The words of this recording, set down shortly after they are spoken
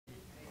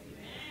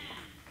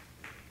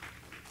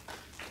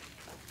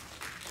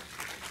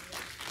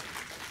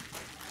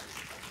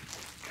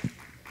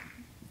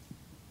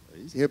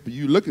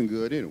you looking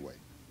good anyway.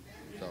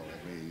 So,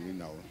 I mean, you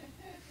know,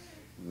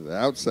 the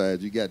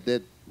outside, you got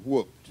that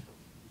whooped.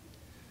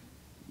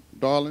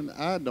 Darling,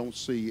 I don't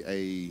see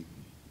any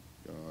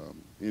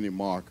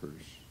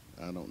markers.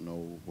 I don't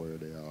know where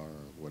they are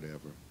or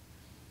whatever.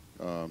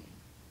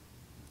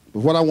 But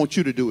what I want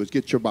you to do is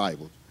get your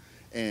Bible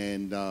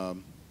and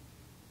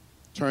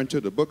turn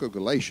to the book of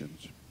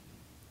Galatians.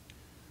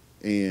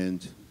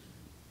 And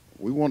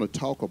we want to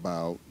talk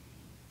about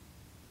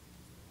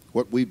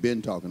what we've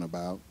been talking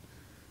about.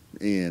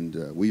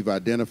 And we've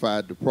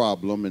identified the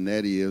problem, and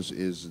that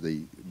is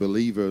the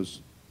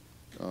believer's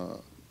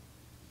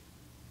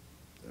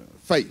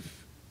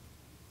faith.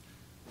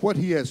 What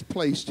he has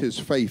placed his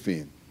faith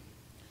in.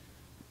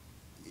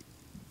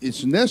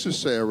 It's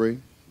necessary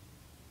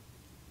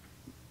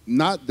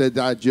not that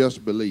I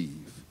just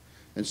believe.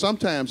 And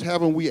sometimes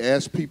haven't we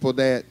asked people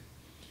that?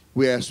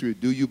 We ask you,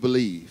 do you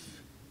believe?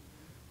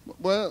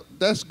 Well,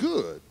 that's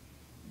good,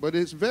 but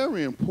it's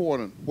very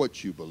important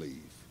what you believe.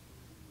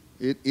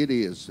 It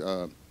is.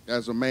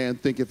 As a man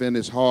thinketh in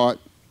his heart,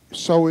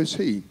 so is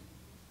he.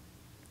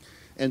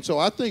 And so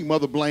I think,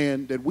 Mother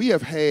Bland, that we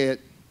have had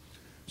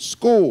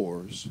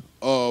scores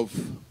of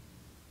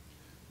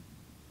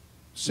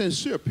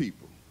sincere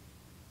people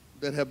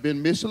that have been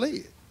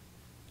misled.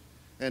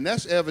 And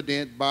that's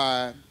evident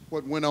by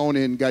what went on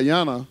in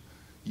Guyana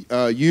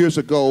years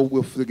ago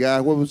with the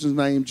guy, what was his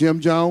name, Jim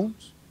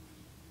Jones?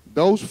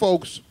 Those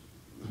folks,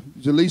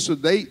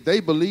 Jaleesa, they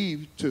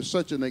believed to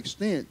such an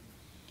extent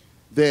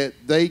that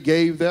they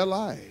gave their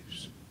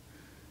lives.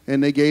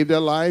 And they gave their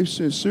lives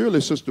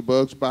sincerely, Sister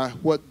Bugs, by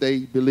what they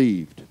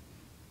believed.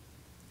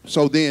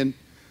 So then,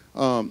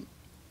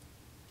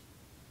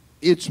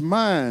 it's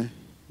my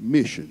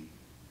mission.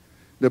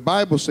 The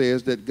Bible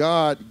says that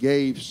God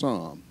gave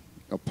some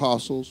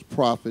apostles,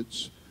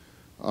 prophets,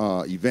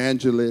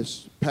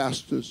 evangelists,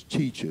 pastors,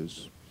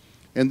 teachers.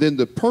 And then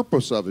the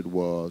purpose of it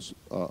was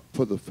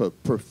for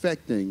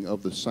perfecting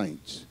of the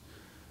saints,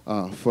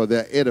 for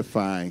their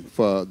edifying,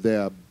 for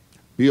their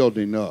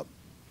building up.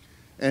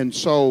 And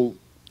so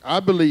I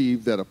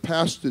believe that a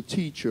pastor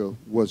teacher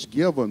was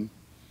given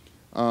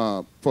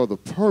for the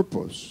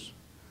purpose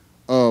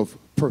of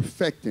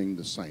perfecting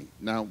the saint.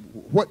 Now,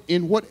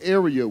 in what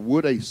area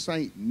would a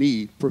saint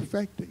need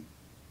perfecting?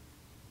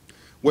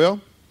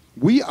 Well,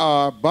 we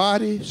are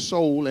body,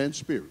 soul, and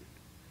spirit.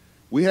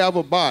 We have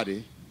a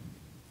body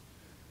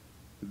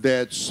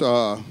that's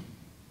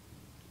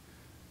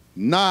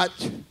not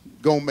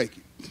going to make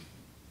it.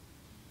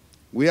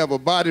 We have a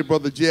body,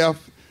 Brother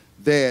Jeff,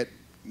 that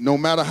no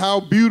matter how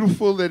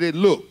beautiful that it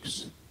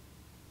looks,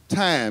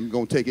 time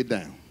going to take it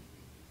down.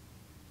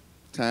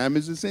 Time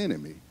is its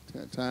enemy.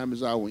 Time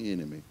is our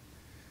enemy.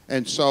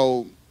 And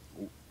so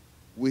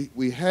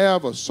we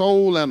have a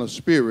soul and a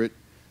spirit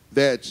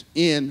that's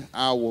in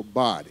our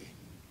body.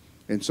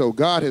 And so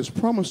God has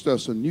promised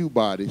us a new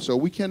body, so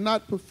we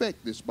cannot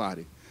perfect this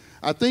body.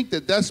 I think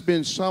that that's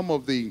been some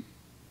of the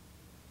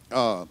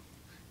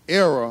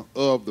era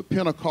of the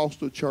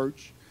Pentecostal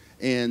church.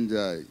 And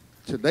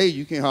today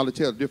you can't hardly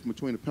tell the difference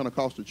between the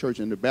Pentecostal church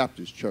and the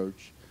Baptist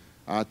church.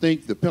 I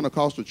think the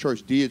Pentecostal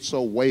church did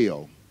so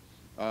well.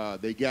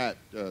 They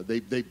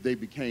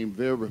became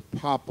very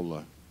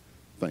popular.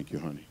 Thank you,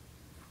 honey.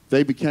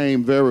 They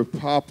became very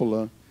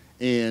popular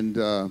and,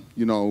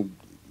 you know,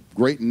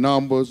 great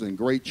numbers and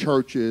great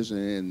churches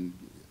and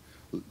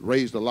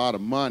raised a lot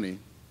of money,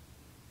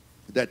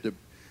 that the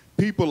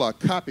people are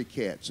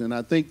copycats. And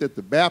I think that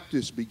the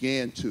Baptists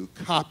began to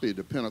copy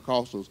the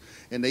Pentecostals,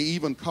 and they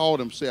even called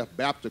themselves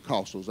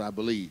Baptistcostals, I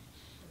believe.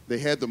 They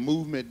had the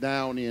movement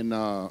down in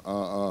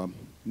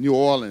New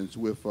Orleans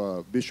with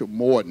Bishop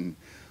Morton,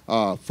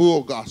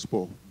 Full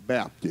Gospel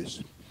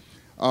Baptist.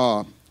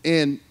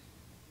 And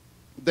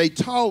they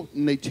taught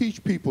and they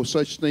teach people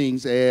such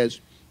things as,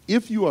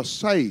 if you are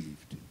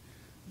saved,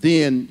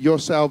 then your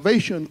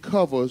salvation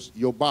covers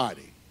your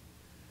body.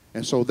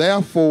 And so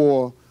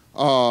therefore,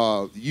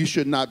 you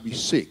should not be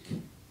sick.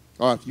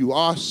 Or if you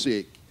are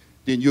sick,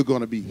 then you're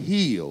going to be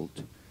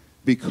healed,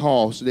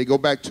 because they go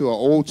back to an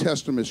Old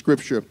Testament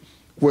scripture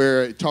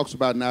where it talks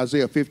about in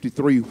Isaiah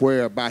 53,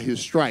 where by his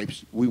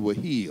stripes we were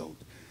healed.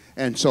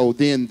 And so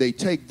then they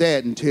take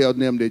that and tell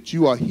them that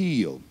you are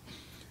healed.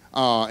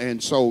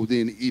 And so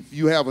then if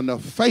you have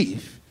enough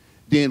faith,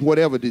 then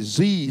whatever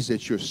disease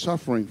that you're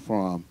suffering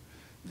from,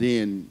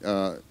 then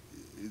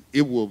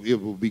it will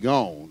be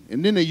gone.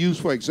 And then they use,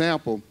 for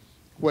example,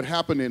 what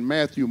happened in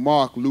Matthew,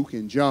 Mark, Luke,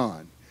 and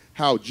John,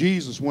 how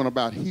Jesus went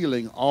about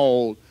healing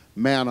all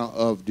manner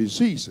of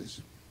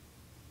diseases.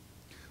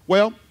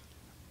 Well,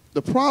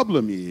 the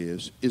problem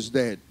is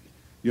that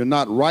you're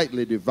not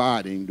rightly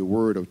dividing the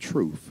word of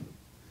truth.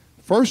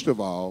 First of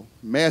all,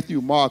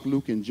 Matthew, Mark,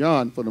 Luke, and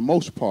John, for the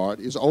most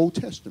part, is Old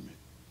Testament,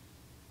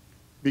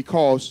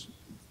 because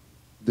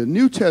the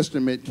New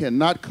Testament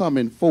cannot come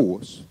in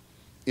force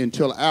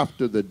until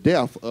after the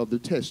death of the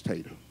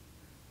testator.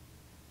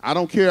 I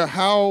don't care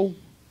how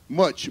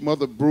much,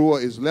 Mother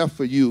Brewer, is left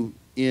for you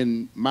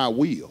in my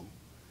will.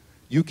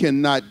 You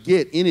cannot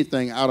get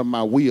anything out of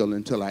my will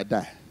until I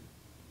die.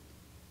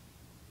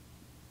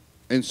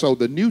 And so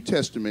the New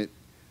Testament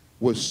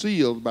was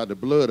sealed by the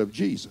blood of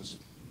Jesus.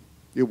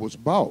 It was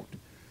bought.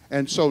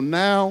 And so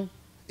now,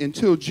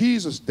 until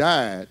Jesus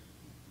died,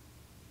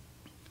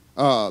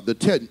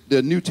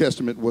 the New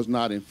Testament was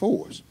not in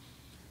force.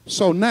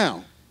 So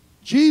now,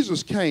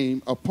 Jesus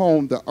came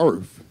upon the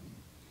earth.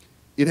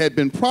 It had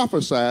been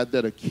prophesied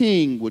that a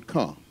king would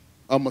come,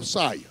 a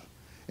Messiah.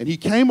 And he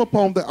came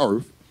upon the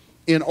earth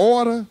in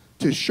order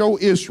to show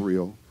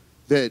Israel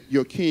that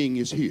your king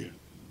is here.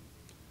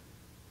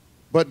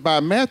 But by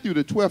Matthew,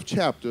 the 12th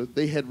chapter,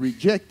 they had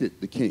rejected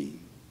the king.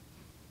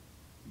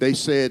 They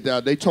said,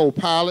 they told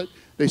Pilate,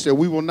 they said,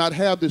 we will not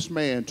have this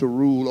man to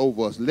rule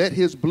over us. Let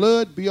his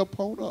blood be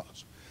upon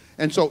us.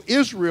 And so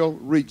Israel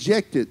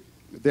rejected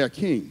their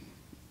king.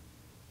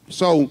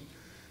 So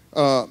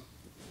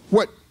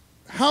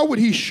how would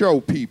he show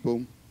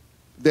people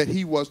that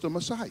he was the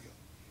Messiah?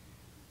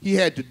 He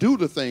had to do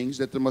the things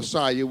that the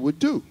Messiah would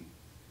do.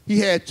 He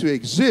had to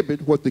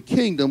exhibit what the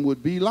kingdom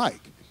would be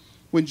like.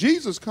 When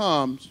Jesus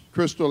comes,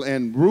 Crystal,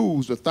 and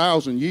rules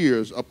 1,000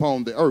 years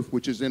upon the earth,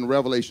 which is in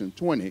Revelation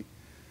 20,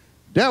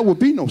 there will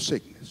be no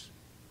sickness.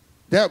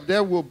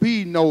 There will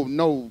be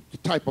no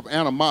type of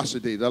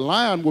animosity. The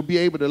lion will be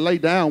able to lay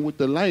down with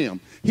the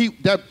lamb.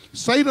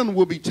 Satan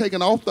will be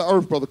taken off the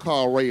earth, Brother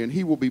Carl Ray, and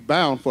he will be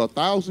bound for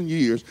 1,000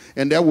 years,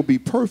 and there will be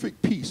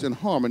perfect peace and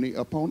harmony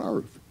upon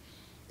earth.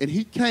 And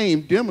he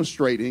came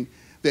demonstrating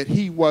that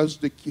he was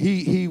the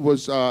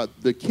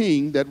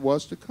king that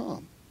was to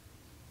come.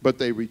 But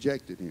they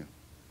rejected him.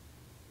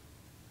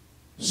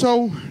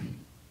 So,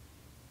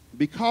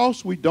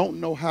 because we don't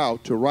know how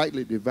to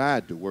rightly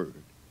divide the word,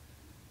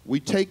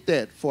 we take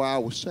that for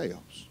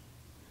ourselves.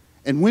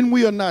 And when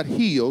we are not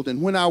healed,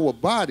 and when our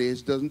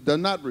bodies do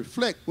not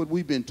reflect what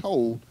we've been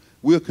told,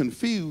 we're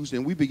confused,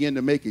 and we begin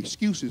to make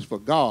excuses for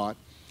God,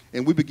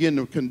 and we begin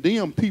to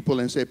condemn people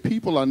and say,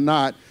 people are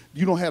not,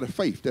 you don't have the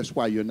faith, that's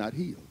why you're not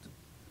healed.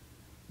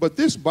 But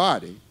this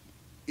body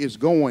is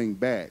going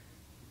back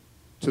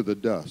to the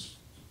dust,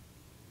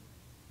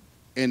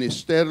 and it's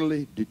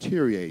steadily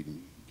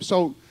deteriorating.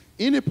 So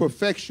any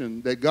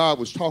perfection that God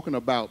was talking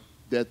about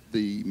that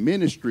the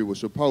ministry was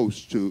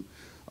supposed to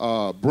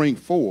bring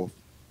forth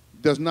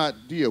does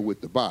not deal with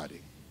the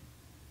body,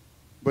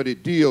 but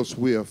it deals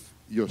with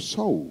your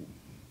soul.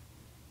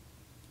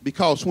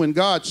 Because when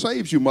God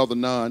saves you, Mother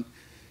Nun,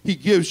 he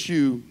gives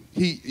you,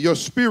 your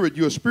spirit,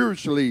 you're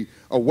spiritually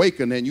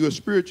awakened and you're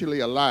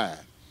spiritually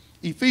alive.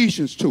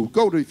 Ephesians 2,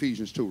 go to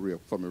Ephesians 2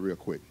 for me real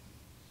quick.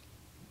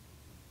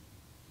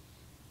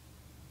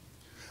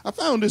 I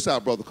found this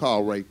out, Brother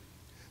Carl Ray,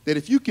 that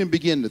if you can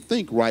begin to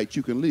think right,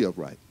 you can live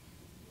right.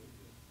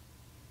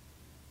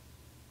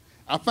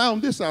 I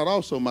found this out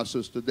also, my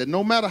sister, that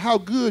no matter how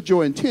good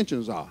your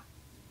intentions are,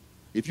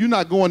 if you're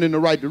not going in the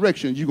right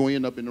direction, you're going to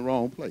end up in the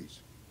wrong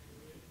place.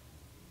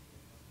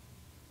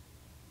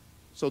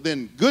 So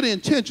then good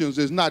intentions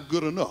is not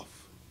good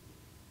enough.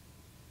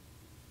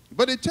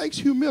 But it takes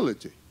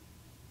humility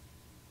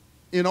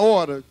in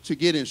order to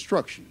get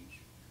instructions.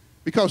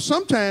 Because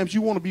sometimes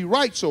you want to be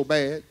right so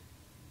bad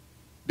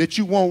that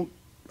you won't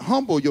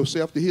humble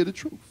yourself to hear the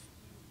truth.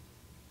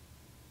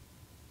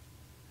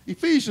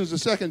 Ephesians, the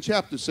 2nd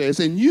chapter says,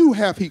 and you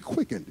have he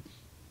quickened.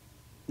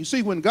 You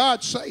see, when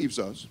God saves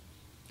us,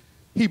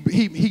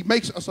 he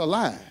makes us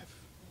alive.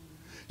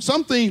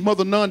 Some things,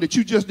 Mother Nun, that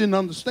you just didn't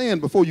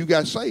understand before you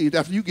got saved.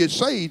 After you get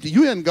saved,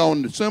 you hadn't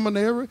gone to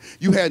seminary,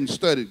 you hadn't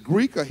studied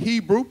Greek or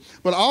Hebrew,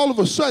 but all of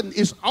a sudden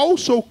it's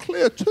also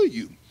clear to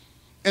you.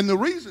 And the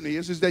reason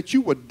is that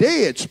you were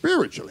dead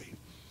spiritually.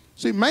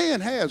 See,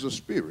 man has a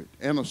spirit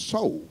and a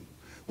soul,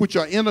 which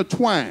are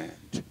intertwined.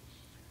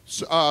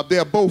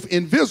 They're both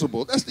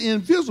invisible. That's the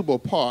invisible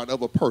part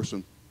of a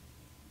person.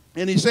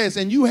 And he says,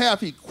 and you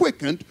have he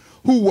quickened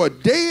who were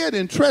dead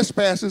in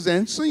trespasses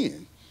and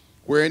sin.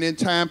 Wherein in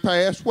time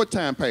past, what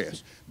time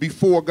past?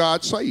 Before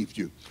God saved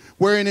you.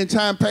 Wherein in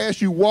time past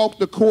you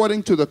walked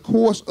according to the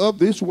course of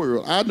this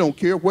world. I don't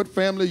care what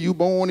family you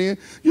born in.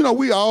 You know,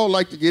 we all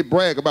like to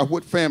brag about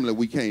what family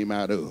we came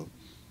out of.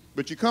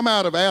 But you come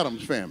out of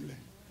Adam's family.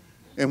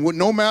 And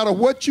no matter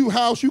what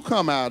house you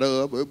come out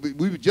of,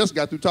 we just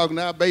got through talking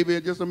to our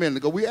baby just a minute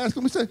ago. We asked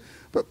him, we said,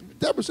 but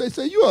Deborah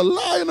said, you're a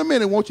liar in a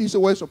minute, won't you? He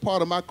said, well, it's a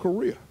part of my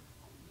career.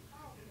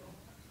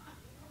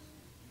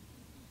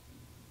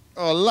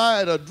 A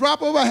lie at a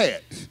drop of a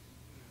hat.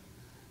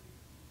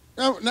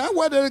 Now,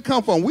 where did it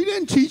come from? We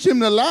didn't teach him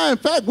to lie. In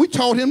fact, we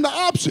taught him the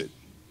opposite.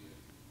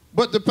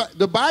 But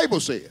the Bible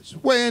says,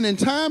 wherein in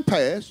time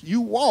past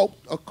you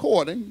walked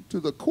according to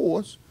the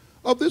course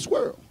of this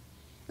world.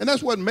 And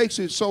that's what makes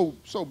it so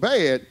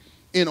bad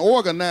in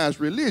organized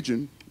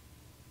religion,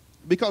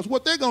 because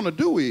what they're going to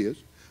do is,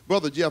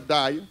 Brother Jeff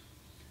Dyer,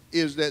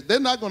 is that they're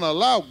not going to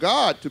allow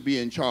God to be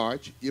in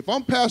charge. If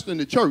I'm pastoring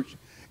the church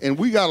and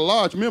we got a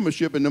large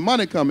membership and the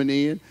money coming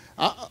in,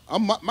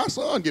 my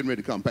son getting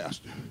ready to come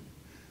pastor.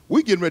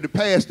 We getting ready to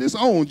pass this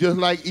on just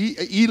like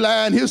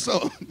Eli and his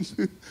sons.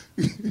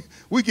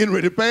 We getting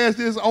ready to pass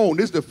this on.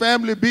 This is the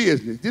family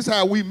business. This is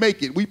how we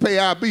make it. We pay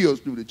our bills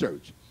through the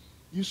church.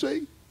 You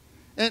see?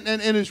 And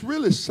it's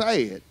really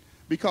sad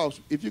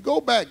Because if you go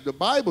back, the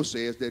Bible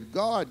says that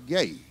God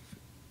gave.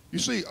 You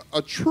see,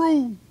 a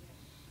true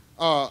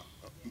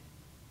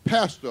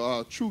pastor,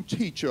 a true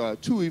teacher, a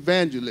true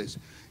evangelist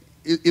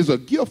is a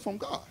gift from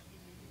God.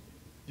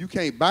 You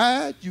can't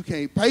buy it. You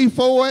can't pay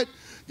for it.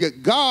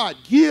 Yet God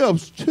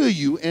gives to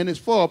you, and it's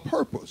for a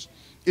purpose.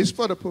 It's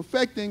for the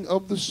perfecting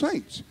of the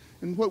saints.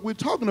 And what we're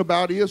talking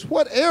about is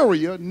what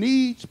area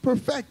needs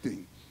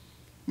perfecting.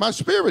 My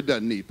spirit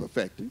doesn't need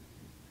perfecting.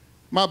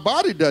 My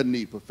body doesn't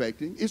need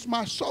perfecting. It's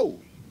my soul.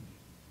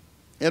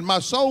 And my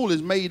soul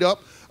is made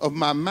up of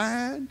my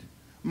mind,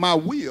 my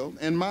will,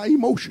 and my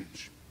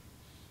emotions.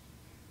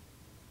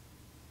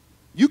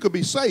 You could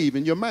be saved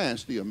and your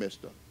mind's still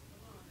messed up.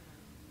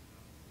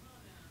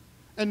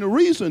 And the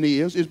reason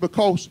is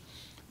because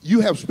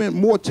you have spent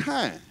more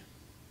time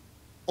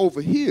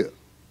over here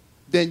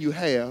than you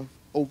have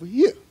over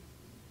here.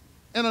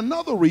 And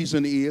another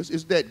reason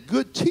is that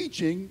good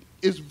teaching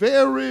is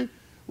very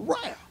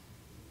rare.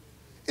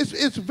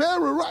 It's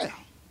very rare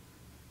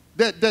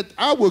that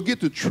I will get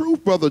the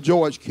truth, Brother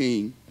George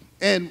King.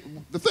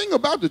 And the thing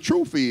about the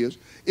truth is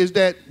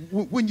that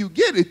when you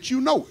get it,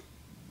 you know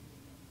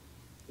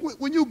it.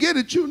 When you get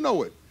it, you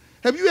know it.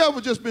 Have you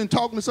ever just been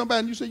talking to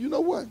somebody and you say, you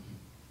know what?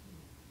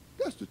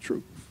 That's the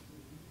truth.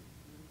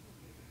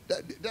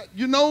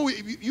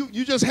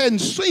 You just hadn't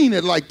seen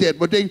it like that,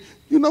 but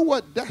you know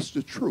what? That's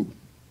the truth.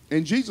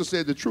 And Jesus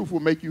said the truth will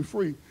make you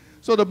free.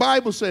 So the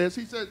Bible says,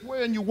 he said,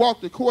 wherein you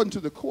walked according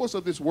to the course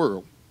of this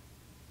world,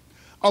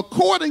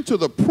 according to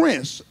the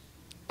prince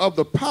of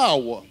the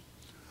power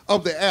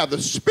of the air, the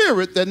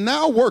spirit that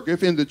now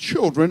worketh in the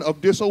children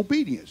of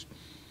disobedience.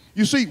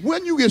 You see,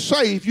 when you get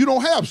saved, you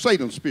don't have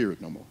Satan's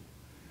spirit no more.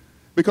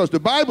 Because the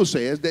Bible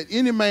says that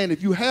any man,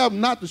 if you have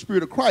not the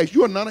Spirit of Christ,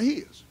 you are none of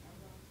his.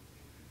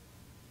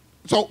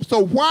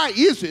 So why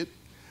is it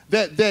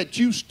that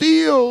you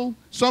still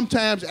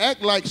sometimes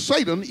act like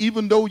Satan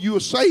even though you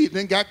are saved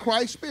and got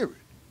Christ's Spirit?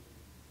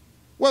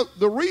 Well,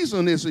 the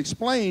reason is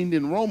explained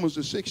in Romans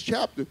the 6th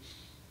chapter.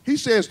 He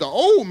says the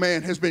old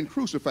man has been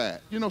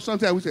crucified. You know,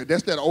 sometimes we say,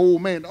 that's that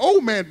old man. The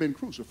old man been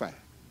crucified.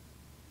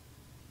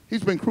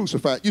 He's been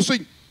crucified. You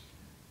see,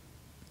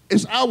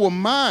 it's our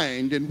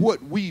mind and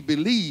what we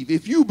believe.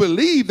 If you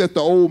believe that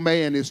the old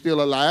man is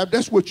still alive,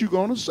 that's what you're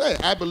going to say.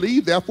 I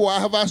believe, therefore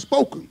have I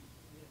spoken.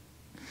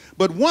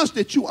 But once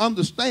that you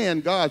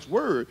understand God's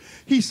word,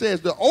 he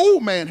says the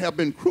old man have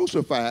been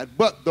crucified,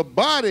 but the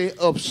body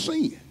of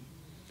sin.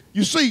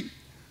 You see,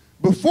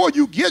 before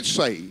you get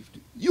saved,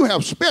 you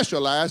have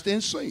specialized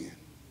in sin.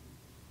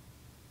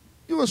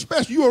 You are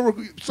special.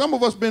 Some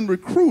of us been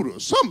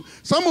recruiters.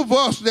 Some of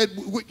us that.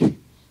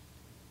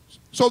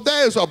 So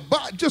there's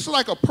just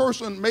like a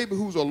person maybe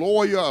who's a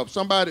lawyer or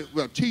somebody,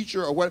 a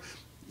teacher or whatever,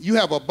 you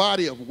have a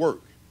body of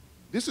work.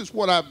 This is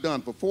what I've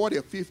done for 40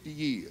 or 50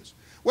 years.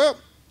 Well,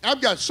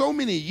 I've got so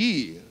many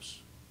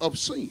years of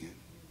sin.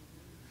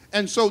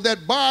 And so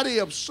that body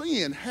of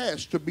sin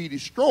has to be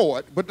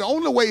destroyed. But the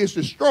only way it's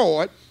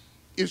destroyed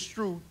is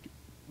through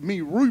me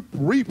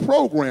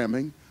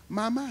reprogramming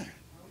my mind.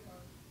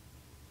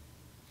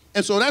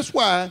 And so that's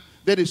why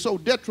that is so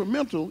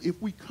detrimental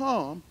if we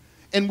come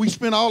and we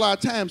spend all our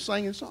time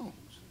singing songs.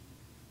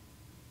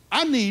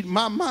 I need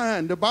my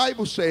mind. The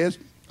Bible says,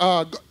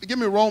 give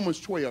me Romans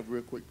 12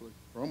 real quickly.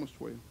 Romans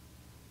 12.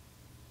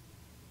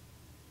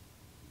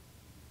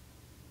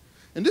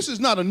 And this is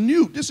not a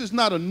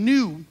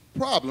new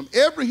problem.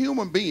 Every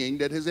human being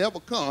that has ever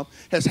come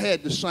has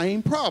had the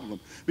same problem.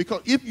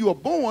 Because if you're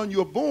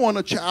born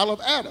a child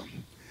of Adam.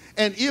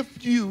 And if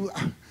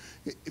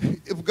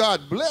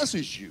God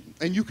blesses you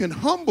and you can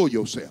humble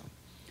yourself,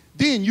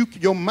 then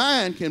your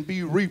mind can be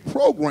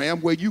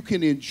reprogrammed where you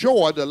can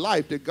enjoy the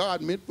life that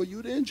God meant for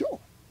you to enjoy.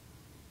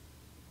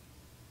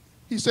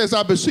 He says,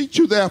 I beseech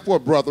you therefore,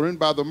 brethren,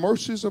 by the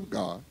mercies of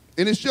God.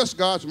 And it's just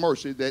God's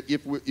mercy that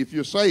if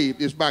you're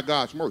saved, it's by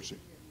God's mercy.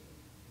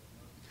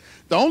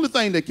 The only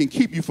thing that can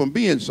keep you from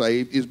being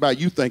saved is by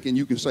you thinking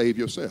you can save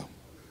yourself.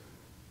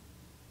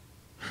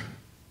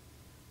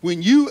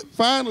 When you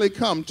finally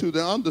come to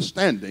the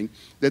understanding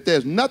that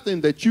there's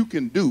nothing that you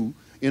can do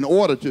in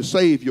order to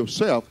save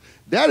yourself,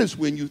 that is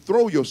when you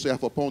throw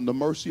yourself upon the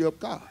mercy of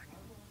God.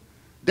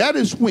 That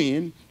is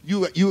when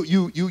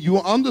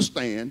you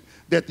understand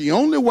that the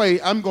only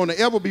way I'm going to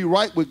ever be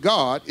right with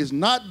God is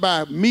not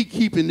by me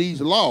keeping these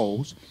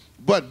laws,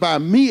 but by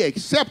me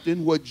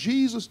accepting what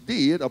Jesus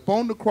did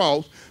upon the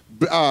cross,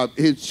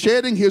 his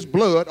shedding his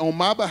blood on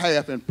my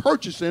behalf and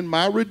purchasing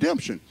my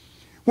redemption.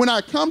 When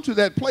I come to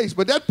that place,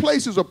 but that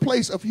place is a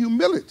place of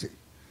humility.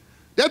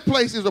 That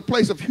place is a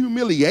place of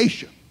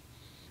humiliation.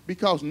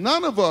 Because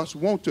none of us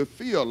want to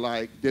feel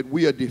like that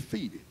we are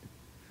defeated.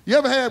 You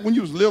ever had, when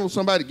you was little,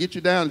 somebody get you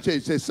down and tell you,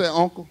 say,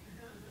 uncle?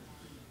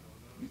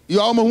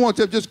 You almost want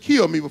to just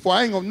kill me before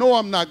I ain't going to know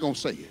I'm not going to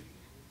say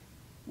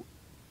it.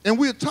 And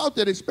we're taught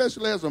that,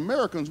 especially as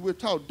Americans, we're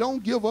taught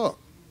don't give up.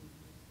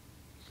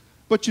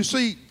 But you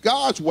see,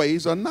 God's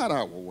ways are not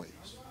our ways.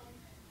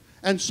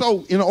 And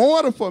so in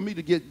order for me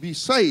to be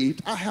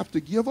saved, I have to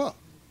give up.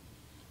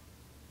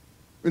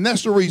 And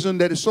that's the reason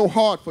that it's so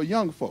hard for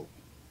young folk.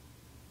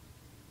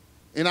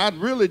 And I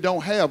really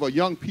don't have a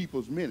young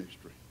people's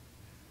ministry.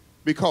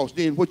 Because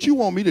then what you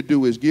want me to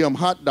do is give them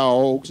hot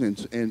dogs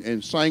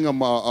and sing them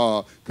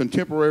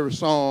contemporary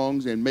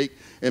songs and make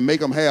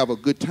them have a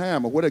good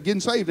time or whatever. Getting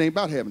saved ain't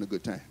about having a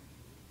good time.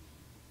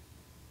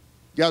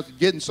 Guys,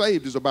 getting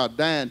saved is about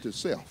dying to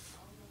self.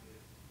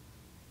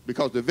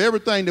 Because the very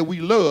thing that we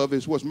love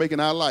is what's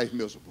making our life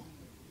miserable.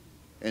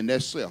 And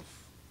that's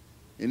self.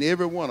 And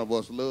every one of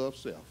us loves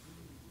self.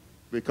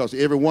 Because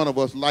every one of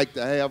us like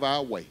to have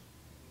our way.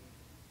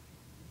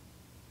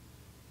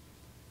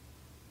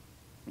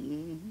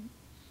 Mm-hmm.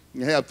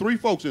 You have 3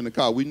 folks in the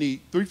car. We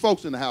need 3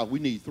 folks in the house. We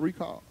need 3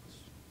 cars.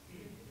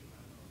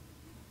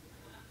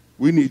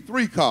 We need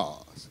 3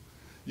 cars.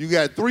 You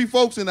got 3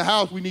 folks in the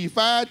house. We need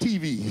 5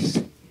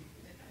 TVs.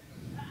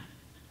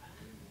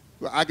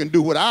 Well, I can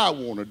do what I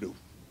want to do.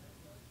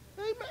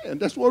 Amen.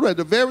 That's what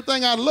the very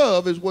thing I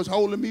love is what's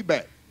holding me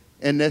back,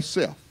 and that's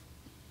self.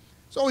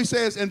 So he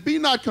says, and be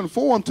not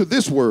conformed to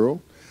this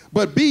world,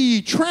 but be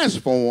ye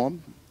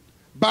transformed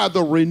by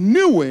the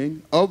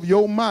renewing of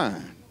your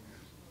mind.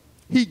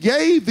 He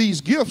gave these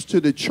gifts to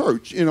the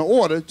church in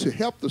order to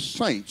help the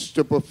saints,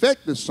 to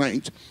perfect the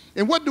saints.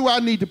 And what do I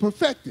need to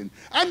perfect in?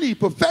 I need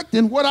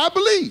perfecting what I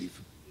believe.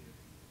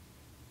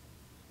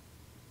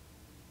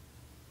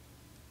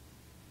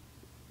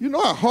 You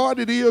know how hard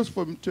it is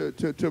for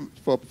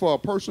a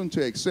person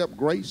to accept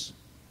grace?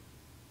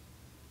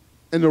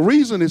 And the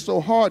reason it's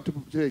so hard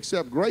to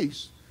accept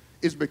grace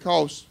is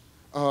because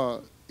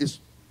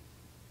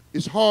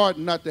it's hard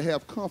not to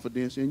have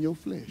confidence in your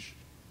flesh.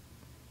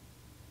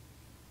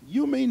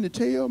 You mean to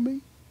tell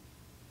me?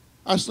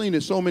 I've seen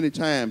it so many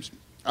times.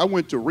 I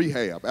went to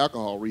rehab,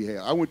 alcohol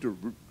rehab. I went to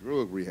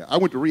drug rehab. I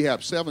went to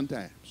rehab 7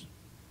 times.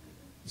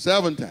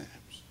 7 times.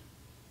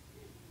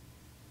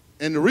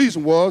 And the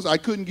reason was I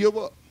couldn't give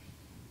up.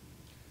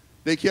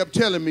 They kept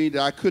telling me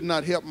that I could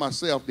not help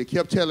myself. They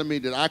kept telling me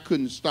that I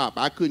couldn't stop.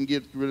 I couldn't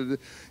get rid of it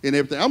and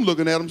everything. I'm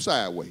looking at them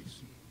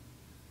sideways.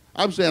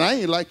 I'm saying, I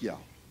ain't like y'all.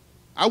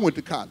 I went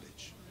to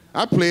college.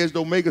 I pledged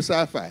Omega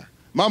Psi Phi.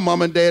 My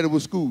mom and daddy were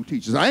school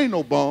teachers. I ain't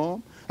no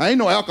bum. I ain't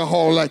no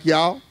alcohol like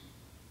y'all.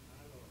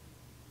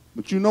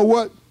 But you know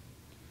what?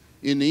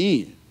 In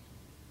the end,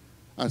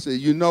 I said,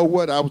 you know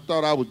what? I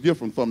thought I was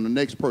different from the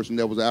next person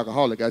that was an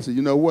alcoholic. I said,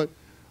 you know what?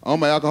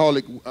 I'm an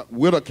alcoholic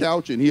with a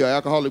couch, and he's an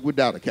alcoholic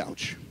without a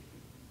couch.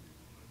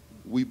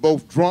 We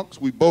both drunks.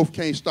 We both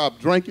can't stop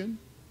drinking.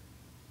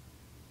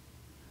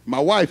 My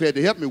wife had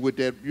to help me with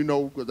that, you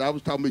know, because I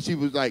was talking to she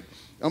was like,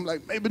 I'm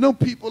like, maybe them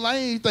people, I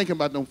ain't thinking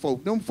about them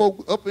folk. Them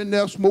folk up in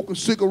there smoking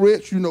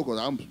cigarettes, you know, because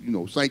I'm, you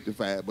know,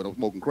 sanctified, but I'm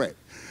smoking crack.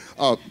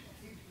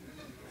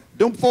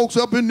 Them folks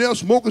up in there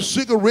smoking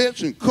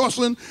cigarettes and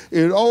cussing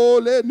and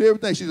all that and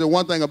everything. She said,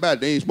 one thing about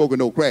it, they ain't smoking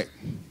no crack.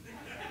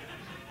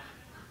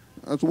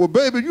 I said, well,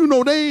 baby, you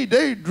know, they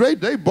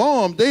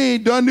bombed. They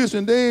ain't done this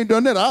and they ain't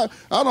done that.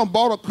 I done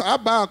bought a car. I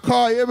buy a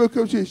car every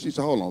couple. She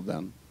said, hold on,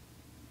 Vanna.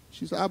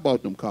 She said, I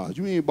bought them cars.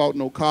 You ain't bought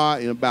no car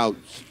in about...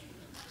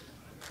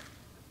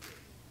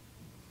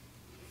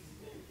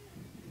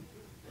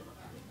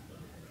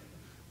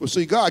 Well,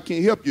 see, God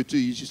can't help you till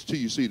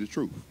you see the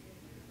truth.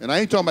 And I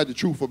ain't talking about the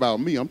truth about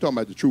me. I'm talking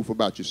about the truth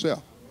about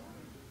yourself.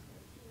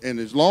 And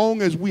as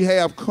long as we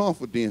have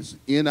confidence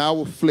in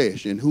our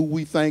flesh and who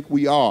we think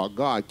we are,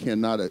 God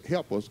cannot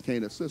help us,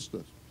 can't assist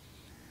us.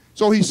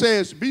 So he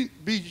says, be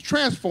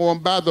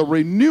transformed by the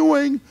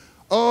renewing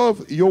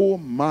of your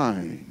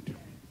mind.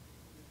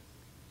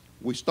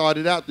 We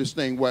started out this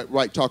thing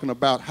right talking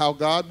about how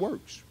God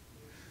works.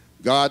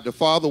 God the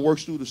Father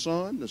works through the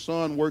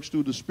Son works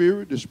through the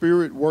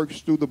Spirit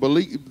works through the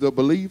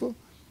believer,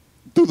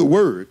 through the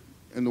Word,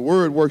 and the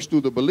Word works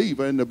through the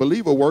believer, and the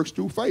believer works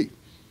through faith.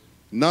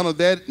 None of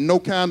that, no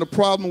kind of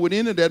problem with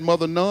any of that,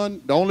 mother,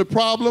 none. The only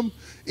problem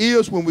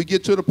is when we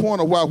get to the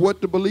point of what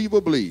the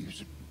believer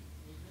believes.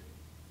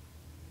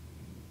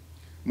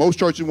 Most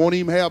churches won't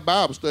even have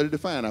Bible study to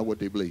find out what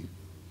they believe.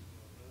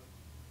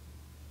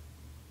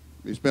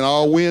 They spend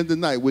all Wednesday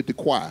night with the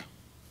choir.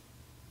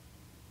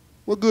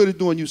 What good is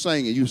doing you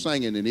singing? You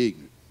singing in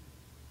ignorant.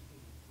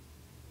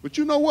 But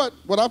you know what?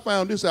 What I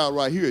found this out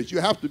right here is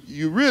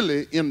you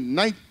really, in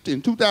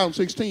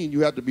 2016,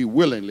 you have to be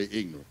willingly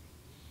ignorant.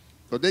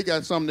 Because they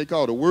got something they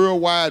call the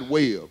World Wide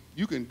Web.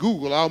 You can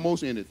Google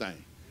almost anything.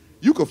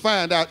 You can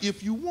find out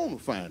if you want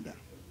to find out.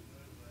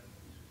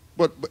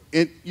 But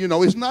you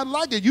know, it's not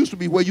like it used to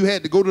be where you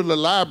had to go to the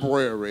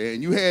library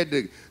and you had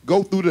to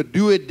go through the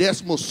Dewey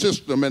Decimal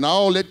System and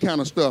all that kind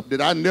of stuff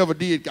that I never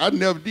did. I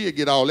never did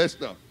get all that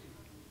stuff.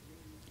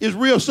 It's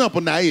real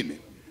simple now, isn't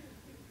it?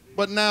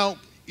 But now,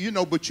 you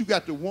know, but you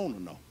got to want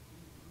to know.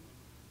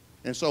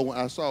 And so when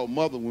I saw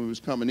Mother when we was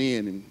coming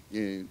in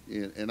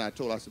and I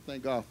told her, I said,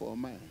 thank God for a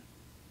mind.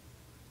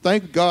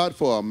 Thank God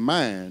for a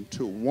mind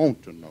to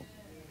want to know.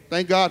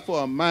 Thank God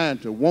for a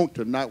mind to want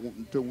to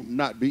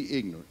not be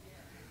ignorant.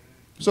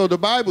 So the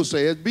Bible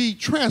says, be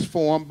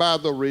transformed by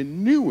the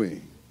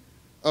renewing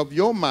of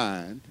your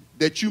mind,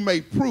 that you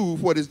may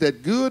prove what is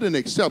that good and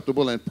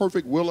acceptable and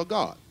perfect will of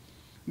God.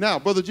 Now,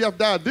 Brother Jeff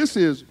Dye, this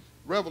is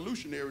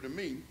revolutionary to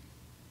me.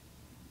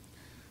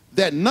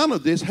 that none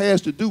of this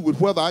has to do with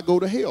whether I go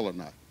to hell or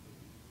not.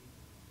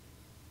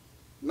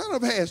 None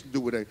of it has to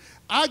do with that.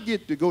 I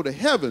get to go to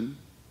heaven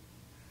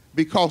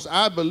because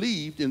I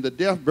believed in the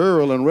death,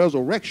 burial, and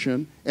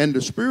resurrection, and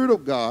the Spirit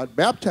of God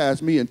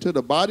baptized me into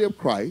the body of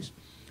Christ,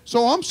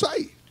 so I'm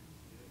saved.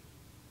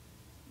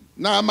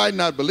 Now, I might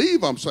not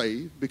believe I'm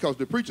saved because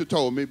the preacher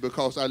told me,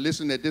 because I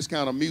listened to this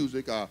kind of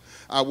music,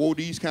 I wore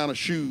these kind of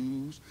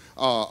shoes,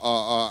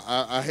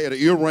 I had an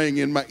earring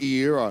in my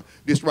ear, or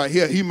this right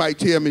here. He might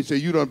tell me, say,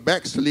 you done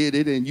backslid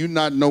it and you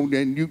not know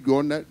that you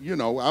going that, you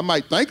know, I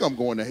might think I'm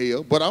going to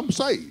hell, but I'm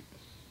saved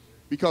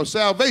because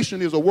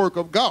salvation is a work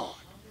of God.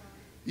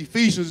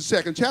 Ephesians, the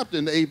 2nd chapter,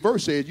 in the 8th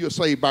verse says you're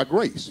saved by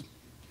grace.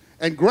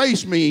 And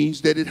grace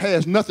means that it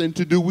has nothing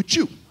to do with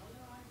you.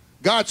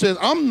 God says,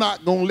 I'm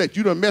not going to let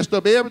you done messed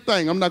up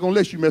everything. I'm not going to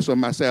let you mess up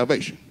my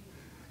salvation.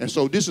 And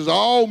so this is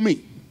all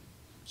me.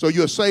 So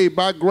you're saved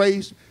by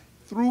grace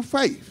through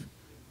faith.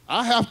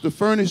 I have to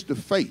furnish the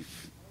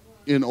faith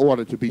in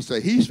order to be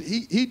saved.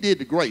 He did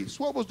the grace.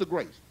 What was the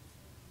grace?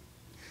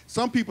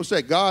 Some people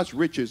say God's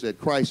riches at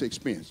Christ's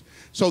expense.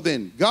 So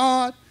then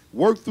God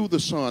worked through the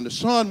Son. The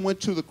Son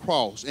went to the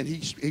cross, and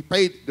he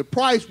paid. The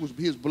price was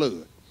his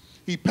blood.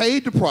 He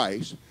paid the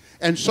price.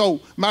 And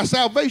so my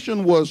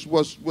salvation was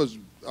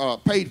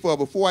paid for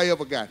before I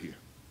ever got here.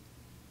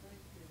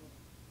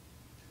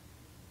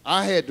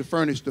 I had to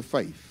furnish the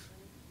faith.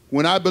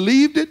 When I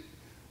believed it,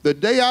 the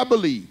day I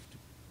believed,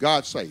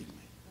 God saved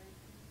me.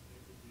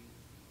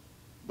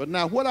 But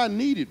now what I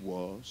needed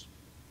was,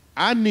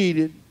 I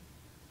needed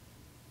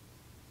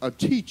a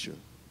teacher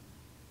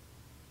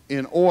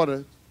in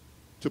order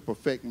to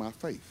perfect my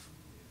faith.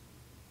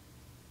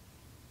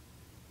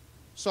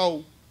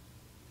 So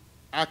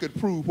I could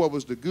prove what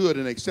was the good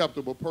and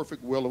acceptable,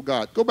 perfect will of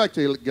God. Go back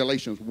to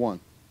Galatians 1.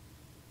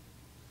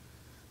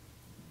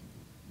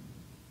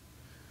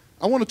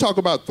 I want to talk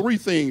about 3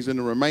 things in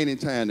the remaining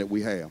time that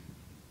we have.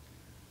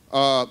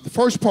 The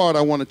first part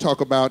I want to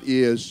talk about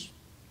is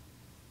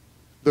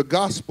the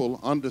gospel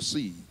under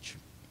siege.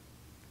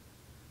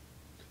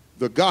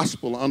 The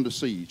gospel under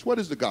siege. What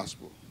is the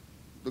gospel?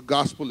 The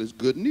gospel is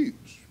good news.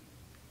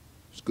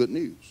 It's good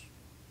news.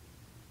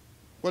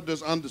 What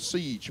does under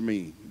siege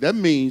mean? That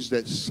means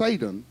that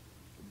Satan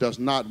does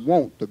not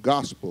want the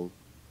gospel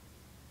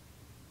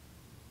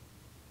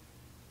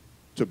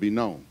to be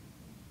known.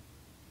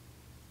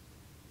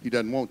 He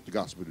doesn't want the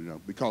gospel to be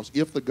known. Because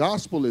if the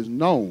gospel is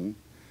known,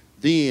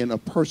 then a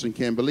person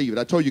can believe it.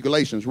 I told you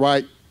Galatians,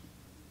 right?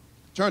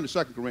 Turn to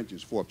 2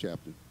 Corinthians, 4th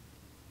chapter.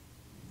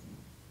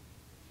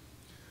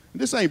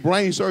 This ain't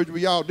brain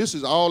surgery, y'all. This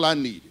is all I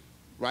needed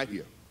right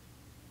here.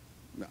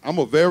 Now, I'm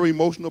a very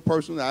emotional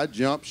person. I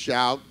jump,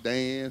 shout,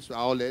 dance,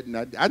 all that.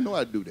 And I know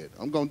I do that.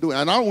 I'm going to do it.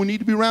 And I don't need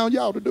to be around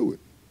y'all to do it.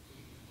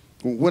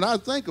 When I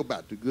think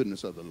about the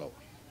goodness of the Lord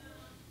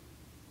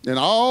and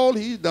all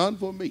he's done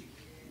for me,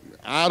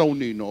 I don't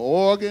need no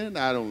organ.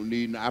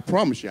 I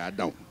promise you I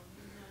don't.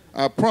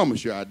 I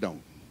promise you I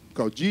don't.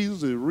 Because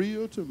Jesus is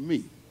real to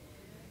me.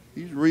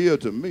 He's real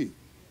to me.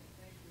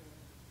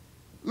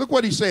 Look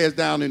what he says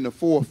down in the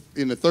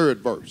 3rd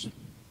verse.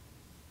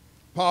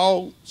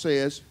 Paul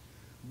says,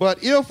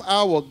 but if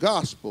our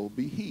gospel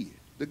be hid,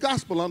 the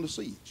gospel under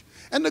siege,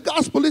 and the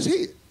gospel is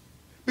hid.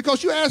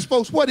 Because you ask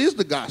folks, what is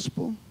the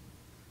gospel?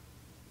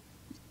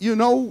 You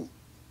know,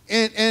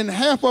 and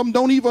half of them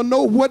don't even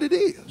know what it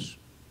is.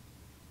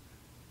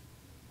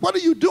 What are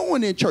you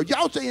doing in church?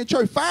 Y'all stay in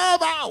church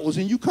 5 hours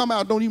and you come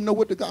out and don't even know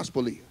what the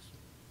gospel is.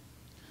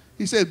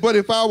 He says, but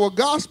if our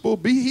gospel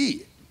be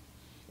hid.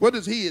 What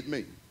does hid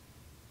mean?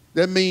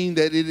 That means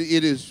that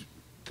it is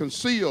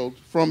concealed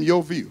from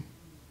your view.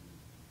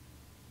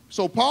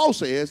 So Paul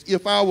says,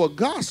 if our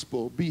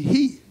gospel be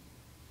hid,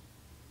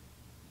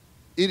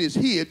 it is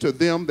hid to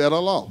them that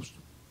are lost.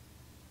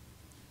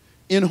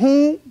 In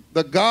whom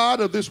the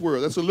God of this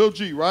world, that's a little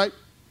g, right?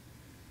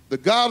 The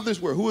God of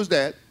this world, who is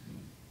that?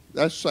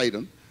 That's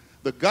Satan.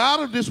 The God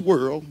of this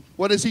world,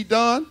 what has he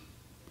done?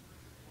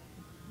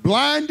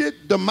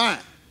 Blinded the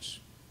minds.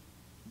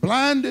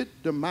 Blinded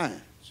the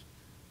minds.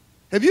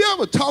 Have you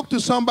ever talked to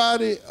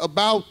somebody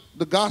about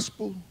the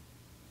gospel?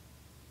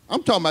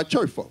 I'm talking about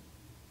church folk.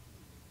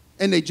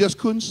 And they just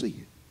couldn't see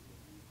it.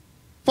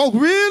 Folk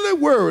really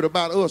worried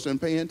about us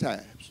and paying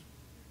tithes.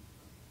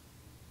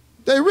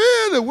 They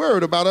really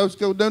worried about us,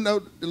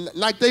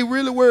 like they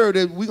really worried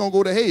that we're going to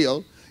go to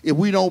hell if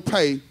we don't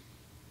pay.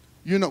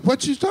 You know,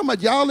 what you talking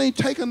about? Y'all ain't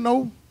taking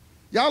no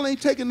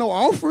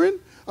offering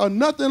or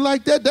nothing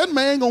like that. That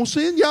man going to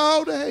send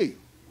y'all to hell.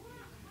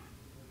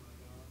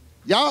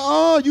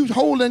 Y'all you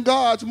holding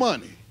God's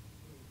money.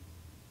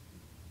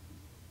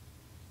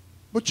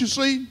 But you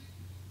see,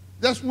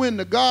 that's when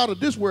the God of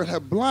this world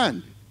have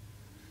blinded.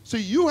 See,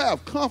 you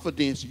have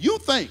confidence. You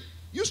think.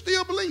 You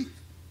still believe.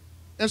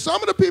 And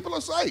some of the people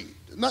are saved.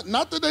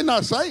 Not that they're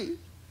not saved,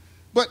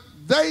 but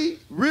they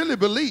really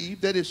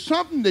believe that it's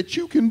something that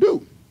you can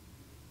do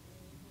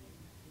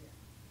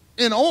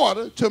in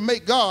order to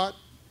make God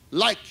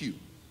like you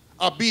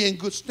or be in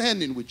good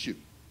standing with you.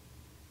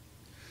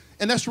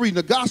 And that's the reason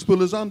the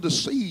gospel is under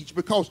siege,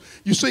 because,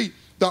 you see,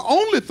 the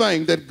only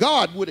thing that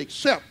God would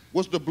accept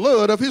was the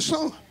blood of his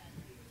son.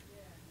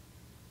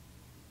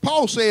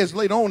 Paul says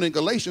later on in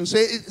Galatians,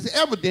 says it's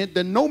evident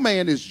that no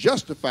man is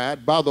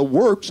justified by the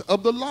works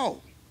of the law.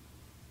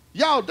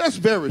 Y'all, that's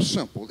very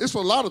simple. It's a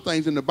lot of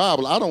things in the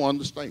Bible I don't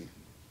understand.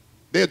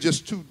 They're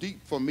just too deep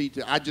for me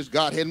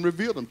God hadn't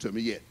revealed them to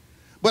me yet.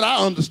 But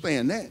I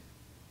understand that.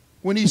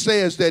 When he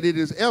says that it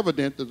is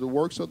evident that the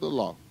works of the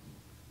law,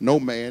 no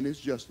man is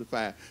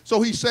justified.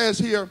 So he says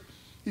here,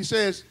 he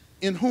says,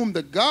 in whom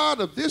the God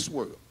of this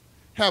world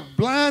have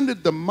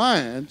blinded the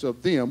minds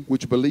of them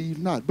which believe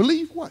not.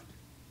 Believe what?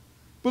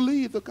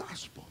 Believe the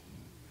gospel.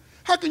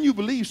 How can you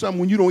believe something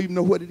when you don't even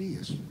know what it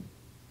is?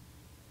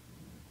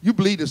 You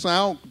believe the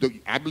sound,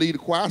 I believe the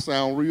choir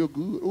sound real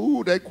good.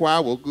 Ooh, that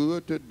choir was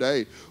good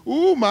today.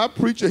 Ooh, my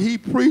preacher, he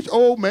preached.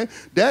 Oh, man,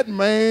 that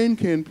man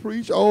can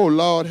preach. Oh,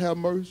 Lord, have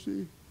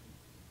mercy.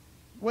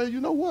 Well, you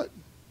know what?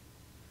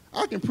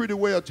 I can pretty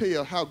well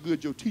tell how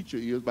good your teacher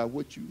is by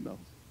what you know.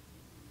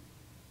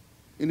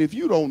 And if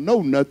you don't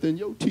know nothing,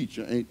 your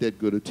teacher ain't that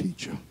good a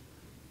teacher.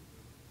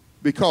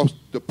 Because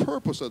the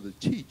purpose of the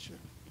teacher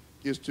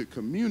is to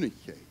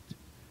communicate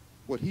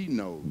what he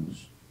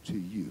knows to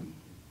you.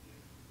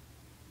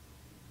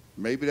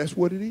 Maybe that's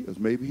what it is.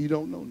 Maybe he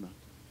don't know nothing.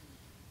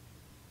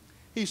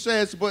 He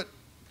says, but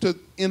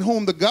in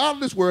whom the God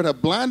of this world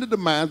have blinded the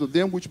minds of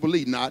them which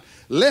believe not,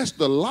 lest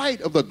the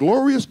light of the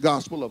glorious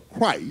gospel of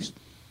Christ,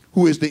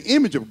 who is the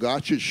image of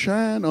God, should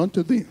shine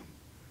unto them.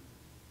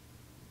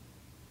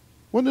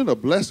 Wasn't it a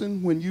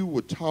blessing when you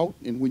were taught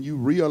and when you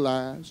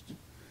realized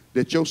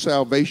that your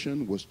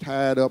salvation was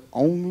tied up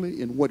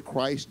only in what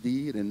Christ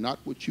did and not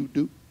what you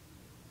do?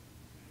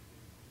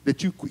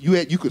 That you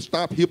could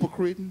stop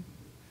hypocriting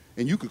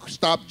and you could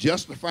stop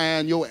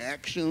justifying your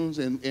actions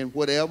and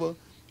whatever,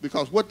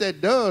 because what that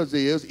does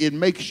is it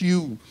makes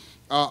you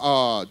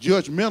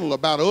judgmental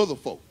about other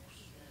folks.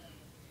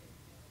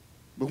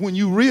 But when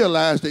you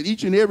realize that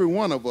each and every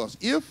one of us,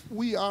 if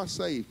we are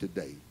saved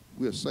today,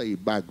 we're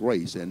saved by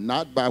grace and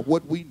not by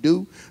what we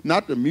do,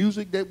 not the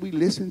music that we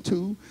listen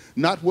to,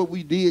 not what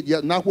we did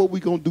yet, not what we're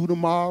going to do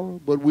tomorrow,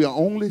 but we are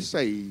only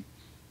saved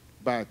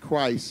by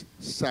Christ's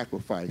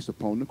sacrifice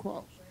upon the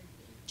cross.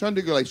 Turn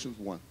to Galatians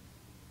 1.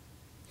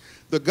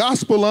 The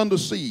gospel under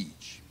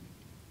siege.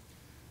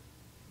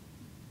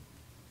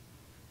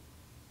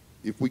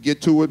 If we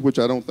get to it, which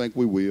I don't think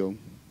we will,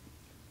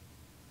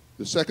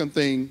 the second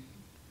thing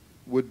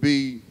would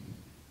be,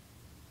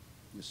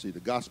 let's see, the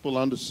gospel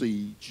under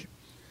siege,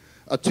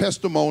 a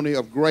testimony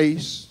of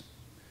grace,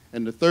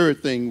 and the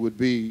third thing would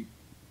be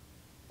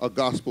a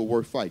gospel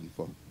worth fighting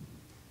for.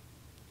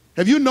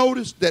 Have you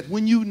noticed that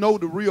when you know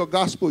the real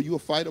gospel, you'll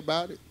fight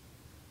about it?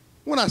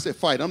 When I say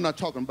fight, I'm not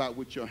talking about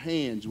with your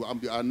hands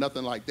or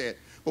nothing like that.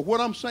 But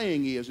what I'm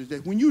saying is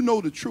that when you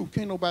know the truth,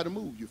 can't nobody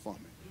move you from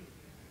it.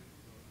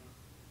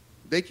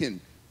 They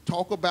can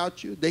talk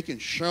about you. They can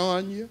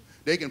shun you.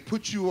 They can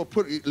put you or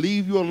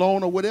leave you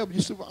alone or whatever.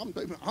 You say, well,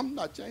 I'm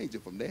not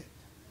changing from that.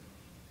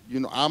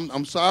 You know,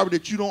 I'm sorry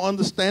that you don't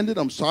understand it.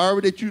 I'm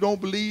sorry that you don't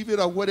believe it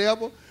or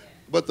whatever.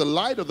 But the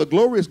light of the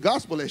glorious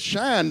gospel has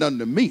shined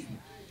unto me.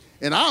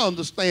 And I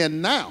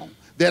understand now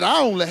that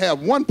I only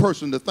have one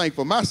person to thank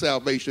for my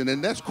salvation,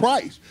 and that's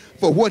Christ,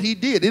 for what he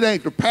did. It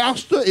ain't the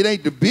pastor, it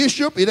ain't the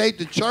bishop, it ain't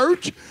the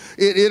church,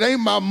 it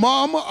ain't my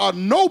mama or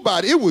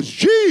nobody. It was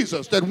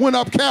Jesus that went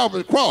up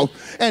Calvary's cross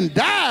and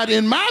died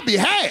in my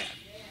behalf.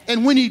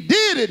 And when he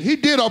did it, he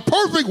did a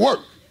perfect work.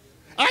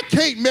 I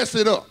can't mess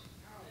it up.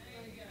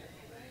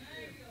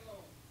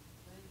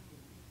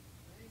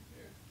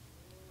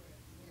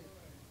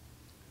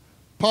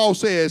 Paul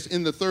says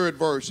in the 3rd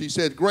verse, he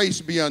said,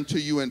 grace be unto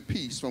you and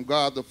peace from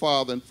God the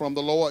Father and from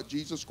the Lord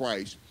Jesus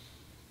Christ,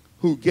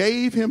 who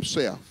gave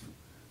himself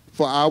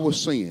for our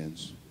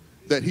sins,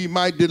 that he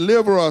might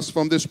deliver us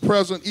from this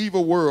present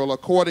evil world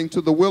according to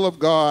the will of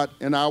God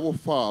and our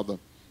Father,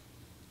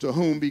 to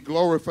whom be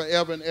glory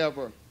forever and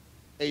ever.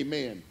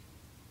 Amen.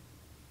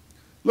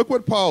 Look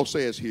what Paul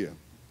says here.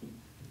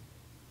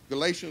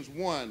 Galatians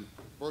 1,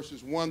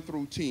 verses 1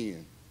 through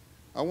 10.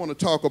 I want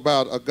to talk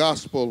about a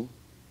gospel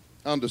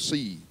under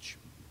siege.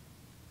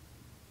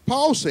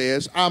 Paul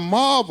says, I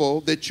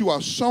marvel that you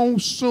are so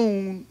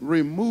soon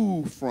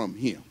removed from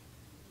him.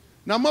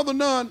 Now, Mother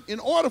Nunn, in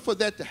order for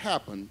that to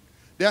happen,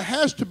 there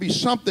has to be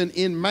something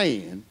in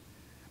man,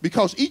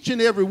 because each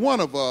and every one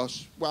of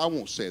us, well, I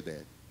won't say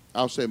that.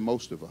 I'll say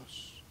most of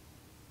us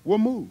were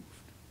moved.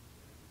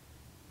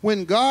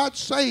 When God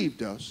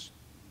saved us,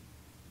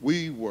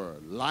 we were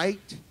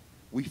light.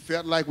 We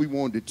felt like we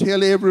wanted to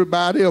tell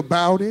everybody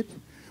about it.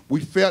 We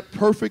felt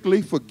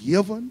perfectly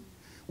forgiven.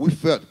 We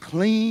felt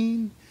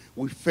clean.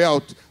 We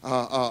felt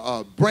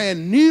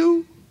brand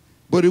new.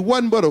 But it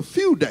wasn't but a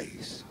few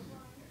days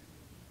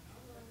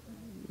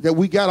that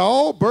we got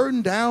all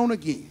burdened down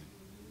again.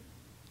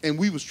 And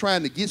we was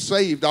trying to get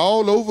saved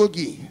all over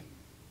again.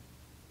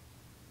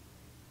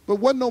 But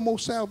wasn't no more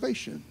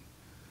salvation.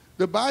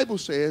 The Bible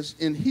says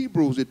in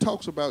Hebrews, it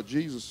talks about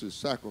Jesus'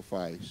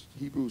 sacrifice,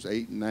 Hebrews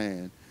 8 and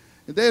 9.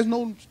 And there's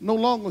no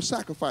longer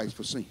sacrifice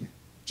for sin.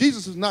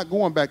 Jesus is not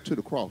going back to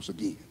the cross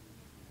again.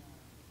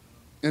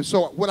 And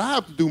so what I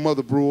have to do,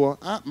 Mother Brewer,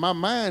 my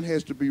mind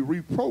has to be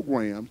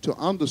reprogrammed to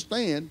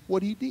understand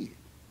what he did.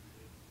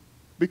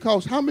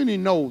 Because how many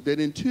know that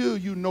until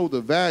you know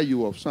the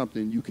value of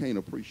something, you can't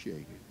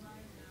appreciate it?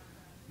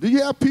 Do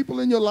you have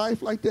people in your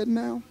life like that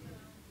now?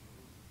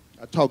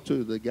 I talked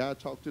to the guy I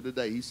talked to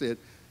today. He said,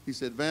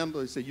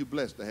 Vandal, he said, you're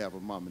blessed to have a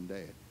mom and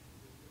dad.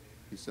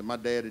 He said, my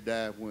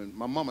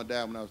mama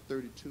died when I was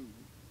 32.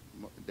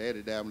 My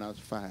daddy died when I was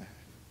 5.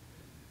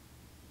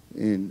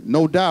 And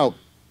no doubt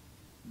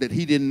that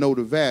he didn't know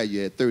the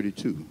value at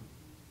 32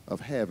 of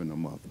having a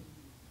mother.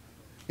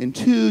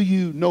 Until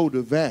you know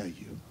the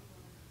value,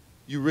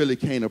 you really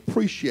can't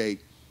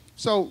appreciate.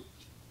 So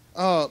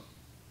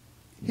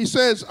he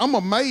says, I'm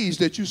amazed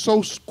that you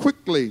so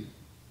quickly,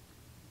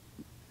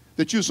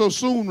 that you so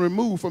soon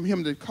removed from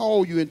him that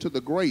called you into the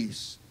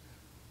grace.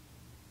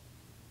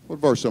 What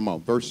verse am I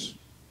on? Verse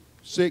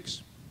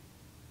 6.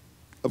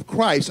 Of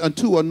Christ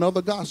unto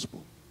another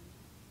gospel,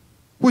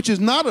 which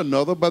is not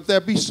another, but there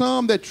be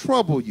some that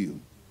trouble you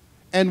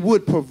and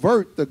would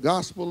pervert the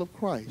gospel of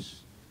Christ.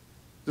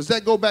 Does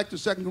that go back to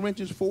 2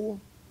 Corinthians 4,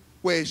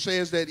 where it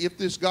says that if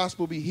this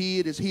gospel be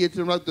hid, it's hid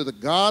to the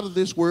God of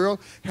this world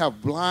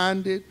have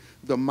blinded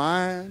the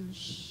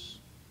minds?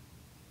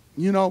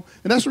 You know,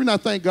 and that's the reason I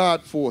thank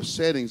God for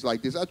settings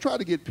like this. I try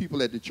to get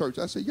people at the church.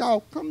 I say,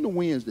 y'all, come to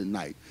Wednesday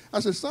night. I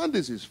said,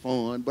 Sundays is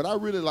fun, but I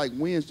really like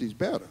Wednesdays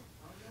better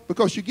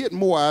because you get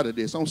more out of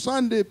this. On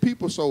Sunday,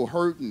 people so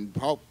hurt and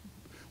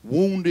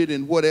wounded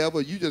and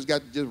whatever, you just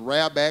got to just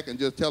rap back and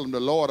just tell them the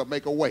Lord will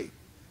make a way.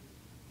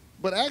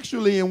 But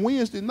actually, in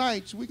Wednesday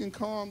nights, we can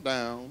calm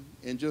down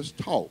and just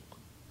talk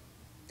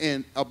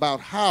and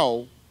about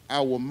how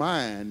our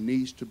mind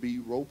needs to be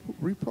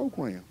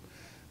reprogrammed.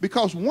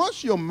 Because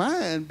once your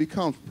mind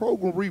becomes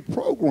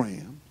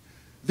reprogrammed,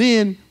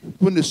 then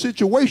when the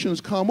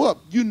situations come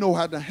up, you know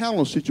how to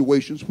handle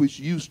situations which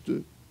used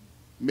to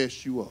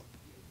mess you up.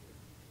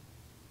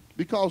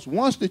 Because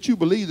once that you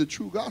believe the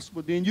true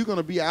gospel, then you're going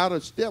to be out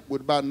of step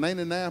with about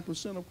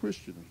 99% of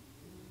Christendom.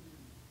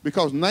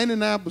 Because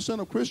 99%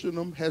 of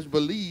Christendom has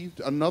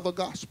believed another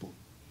gospel.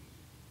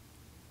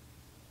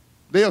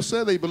 They'll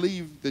say they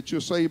believe that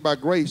you're saved by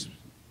grace.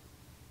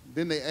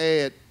 Then they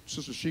add,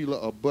 Sister Sheila,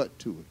 a but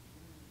to it.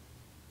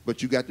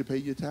 But you got to pay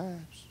your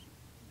tithes.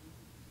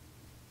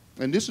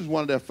 And this is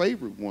one of their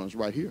favorite ones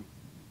right here.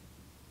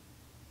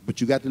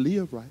 But you got to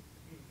live right.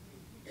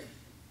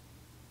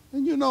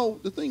 And you know,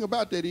 the thing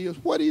about that is,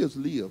 what is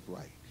live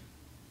right?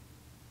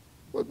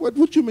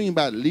 What you mean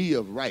by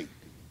live right?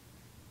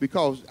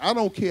 Because I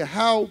don't care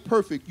how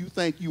perfect you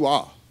think you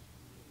are.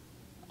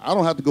 I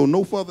don't have to go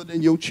no further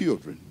than your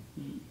children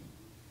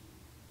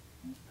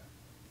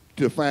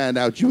to find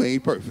out you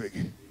ain't perfect.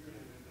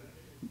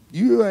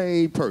 You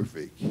ain't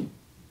perfect.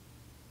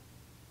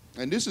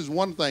 And this is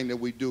one thing that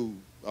we do,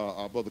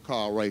 our Brother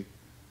Carl Ray.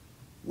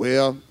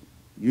 Well,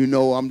 you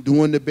know, I'm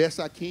doing the best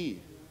I can.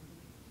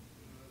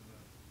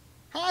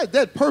 How is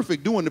that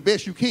perfect, doing the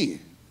best you can?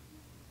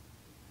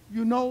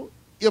 You know,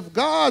 if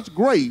God's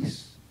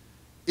grace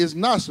is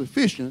not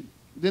sufficient,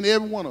 then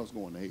every one of us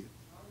going to hell.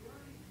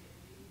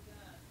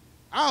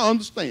 I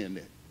understand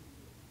that.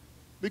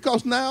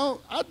 Because now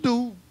I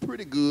do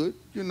pretty good.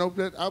 You know,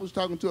 that I was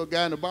talking to a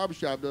guy in the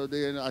barbershop the other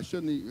day, and I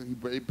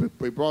shouldn't,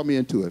 he brought me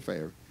into it,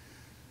 Farry.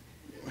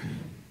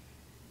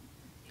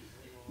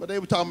 But they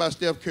were talking about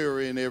Steph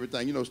Curry and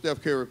everything. You know,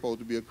 Steph Curry supposed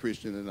to be a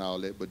Christian and all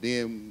that. But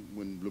then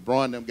when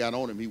LeBron and them got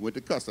on him, he went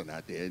to cussing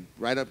out there,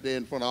 right up there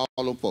in front of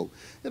all them folks.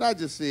 And I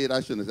just said, I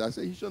said,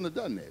 he shouldn't have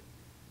done that.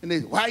 And they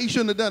said, why he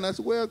shouldn't have done that? I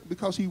said, well,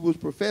 because he was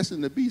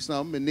professing to be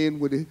something. And then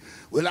with it,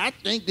 well, I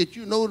think that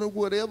you know that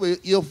whatever,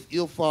 if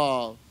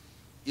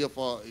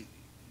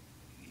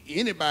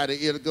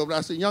anybody it'll go.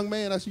 I said, young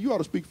man, I said, you ought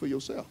to speak for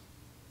yourself.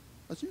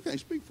 I said, you can't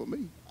speak for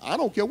me. I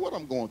don't care what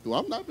I'm going through.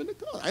 I'm not been to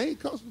cuss. I ain't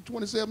cussed in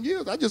 27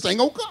 years. I just ain't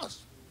gonna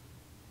cuss.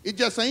 It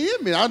just ain't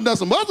in me. I've done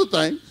some other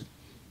things.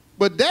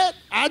 But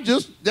I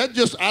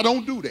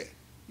don't do that.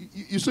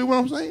 You see what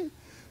I'm saying?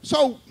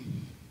 So,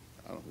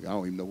 I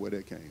don't even know where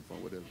that came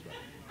from. Whatever.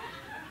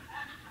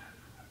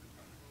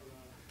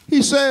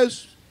 He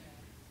says,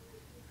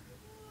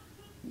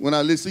 when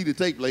I see the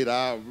tape later,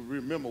 I'll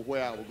remember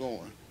where I was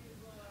going.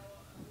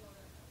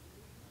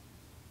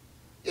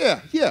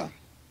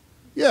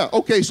 Yeah,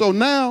 okay, so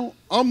now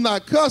I'm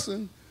not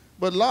cussing,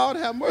 but Lord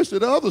have mercy,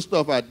 the other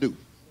stuff I do.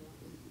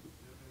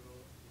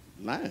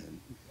 Lying.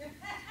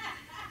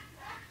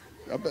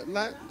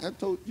 I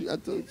told you,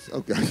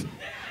 okay.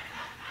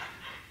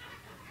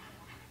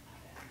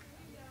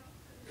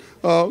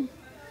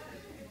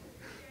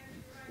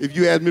 If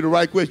you ask me the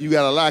right question, you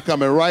got a lie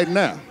coming right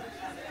now.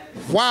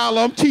 While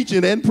I'm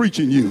teaching and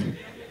preaching you.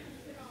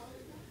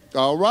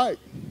 All right.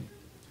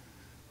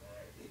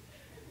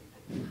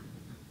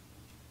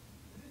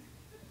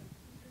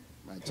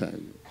 My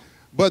time.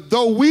 But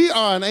though we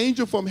are an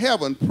angel from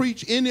heaven,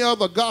 preach any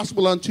other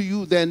gospel unto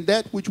you than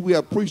that which we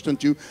have preached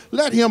unto you,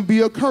 let him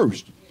be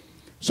accursed.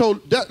 So,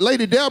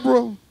 Lady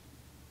Deborah,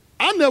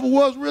 I never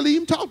was really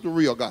even taught the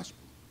real gospel.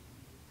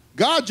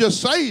 God just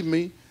saved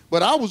me,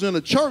 But I was in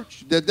a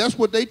church that's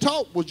what they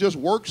taught was just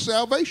work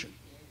salvation.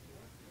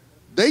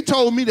 They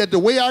told me that the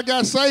way I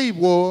got saved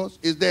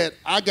is that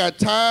I got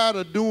tired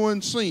of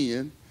doing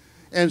sin,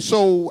 and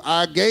so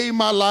I gave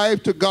my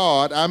life to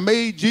God. I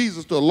made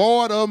Jesus the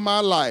Lord of my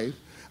life.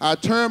 I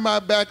turned my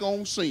back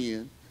on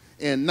sin,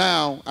 and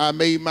now I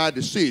made my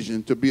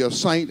decision to be a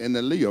saint and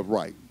to live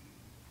right.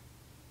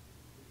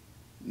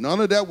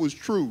 None of that was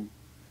true,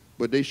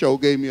 but they sure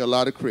gave me a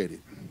lot of credit.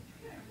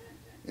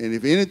 And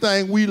if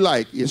anything we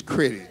like, it's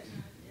credit.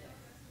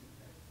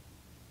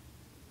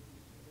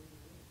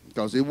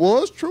 Because it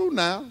was true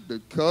now.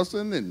 The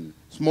cussing and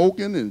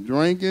smoking and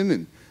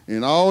drinking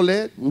and all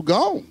that was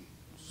gone.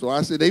 So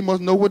I said, they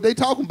must know what they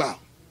talking about.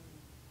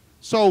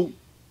 So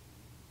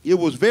it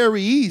was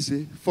very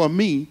easy for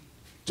me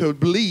to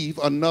believe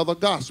another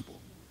gospel.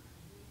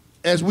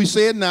 As we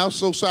said now,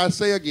 so I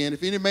say again,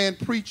 if any man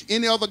preach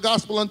any other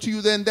gospel unto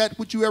you than that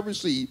which you have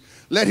received,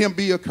 let him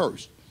be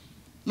accursed.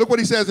 Look what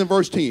he says in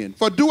verse 10.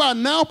 For do I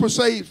now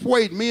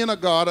persuade men of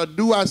God, or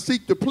do I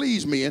seek to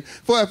please men?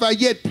 For if I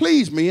yet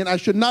please men, I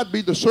should not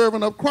be the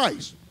servant of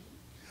Christ.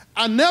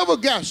 I never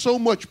got so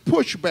much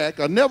pushback.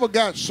 I never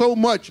got so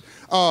much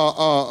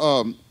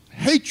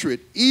hatred,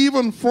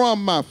 even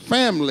from my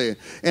family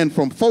and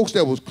from folks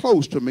that was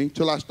close to me,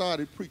 till I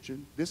started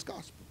preaching this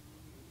gospel.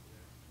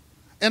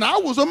 And I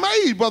was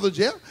amazed, Brother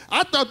Jeff.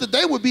 I thought that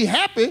they would be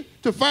happy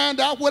to find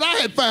out what I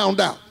had found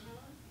out.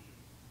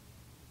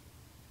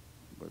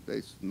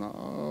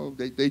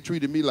 But they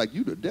treated me like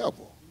you the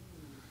devil.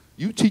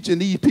 You teaching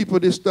these people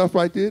this stuff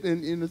right there.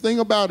 And the thing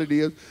about it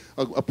is,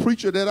 a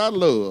preacher that I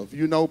love,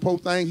 you know, poor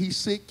thing, he's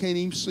sick, can't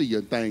even see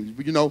and things.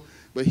 But, you know,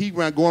 but he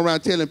going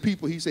around telling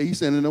people, he said he's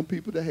sending them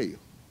people to hell.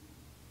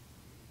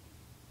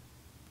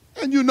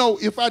 And, you know,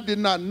 if I did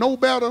not know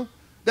better,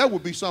 that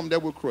would be something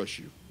that would crush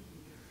you.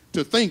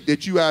 To think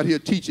that you out here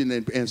teaching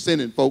and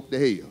sending folk to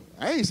hell.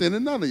 I ain't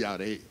sending none of y'all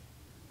to hell.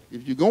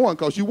 If you're going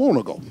because you want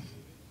to go.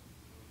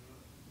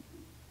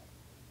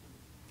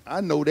 I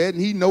know that,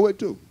 and he know it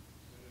too.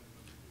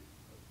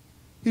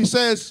 He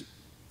says,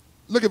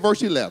 look at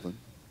verse 11.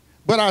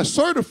 But I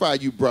certify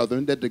you,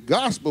 brethren, that the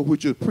gospel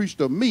which is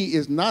preached of me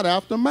is not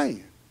after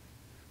man.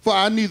 For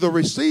I neither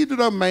received it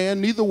of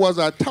man, neither was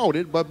I taught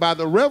it, but by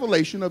the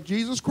revelation of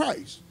Jesus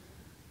Christ.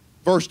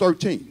 Verse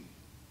 13.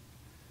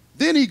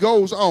 Then he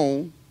goes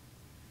on,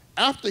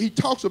 after he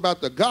talks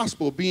about the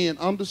gospel being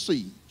under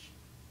siege.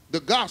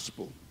 The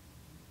gospel.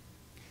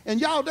 And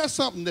y'all, that's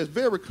something that's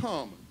very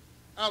common.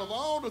 Out of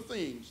all the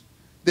things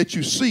that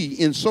you see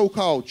in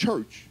so-called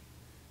church,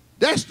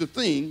 that's the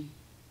thing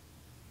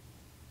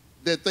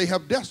that they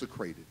have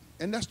desecrated,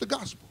 and that's the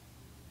gospel.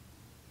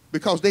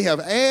 Because they have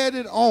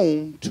added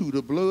on to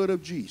the blood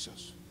of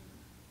Jesus.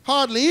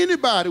 Hardly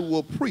anybody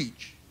will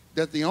preach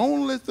that the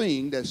only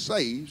thing that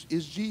saves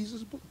is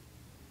Jesus' blood.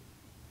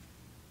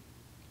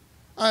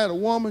 I had a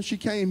woman, she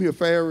came here,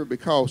 Farrah,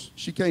 because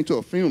she came to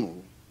a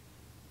funeral.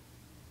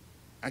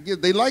 I guess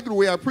they like the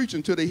way I preach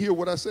until they hear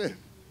what I said.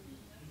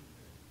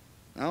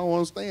 I don't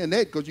understand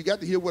that, because you got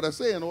to hear what I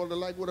say in order to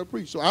like what I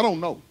preach. So I don't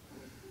know.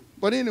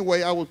 But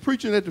anyway, I was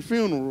preaching at the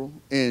funeral,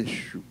 and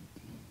shoot,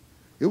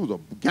 it was a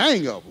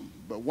gang of them.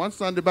 But one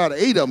Sunday, about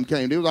 8 of them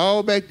came. They was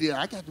all back there.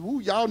 I got to, ooh,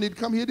 y'all need to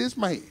come hear this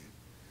man.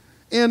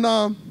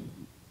 And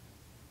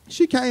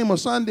she came a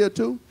Sunday or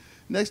two.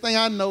 Next thing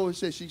I know, it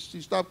said she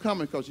stopped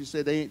coming because she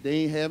said they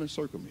ain't having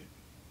circumcision.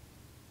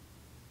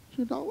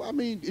 You know, I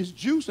mean, it's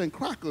juice and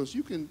crackers.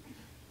 You can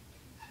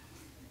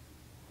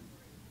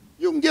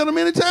get them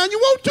anytime you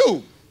want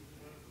to.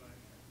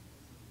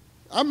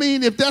 I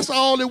mean, if that's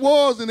all it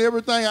was and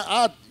everything,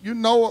 I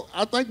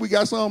think we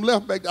got some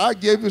left back there. I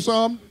give you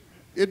some.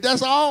 If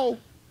that's all,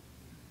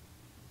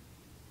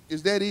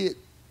 is that it?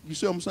 You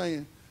see what I'm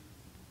saying?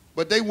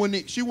 But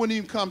she wouldn't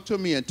even come to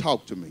me and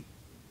talk to me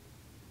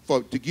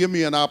to give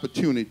me an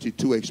opportunity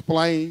to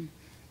explain.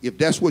 If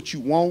that's what you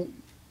want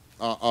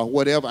or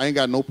whatever, I ain't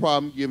got no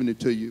problem giving it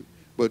to you.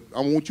 But I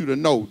want you to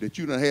know that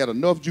you done had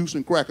enough juice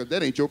and crackers.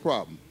 That ain't your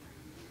problem.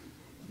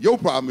 Your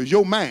problem is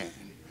your mind.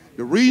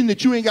 The reason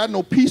that you ain't got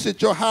no peace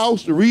at your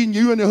house, the reason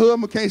you and your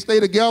husband can't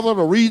stay together,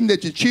 the reason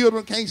that your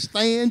children can't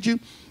stand you.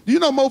 Do you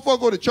know more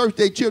folks go to church,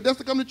 they children, that's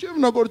to come to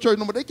children don't go to church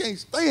no more. They can't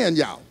stand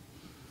y'all.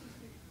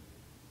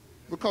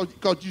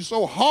 Because you're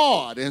so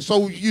hard. And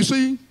so, you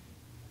see,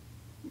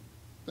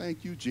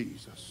 thank you,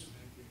 Jesus.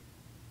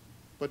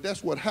 But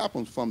that's what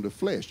happens from the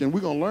flesh. And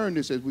we're going to learn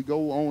this as we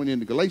go on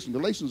into Galatians.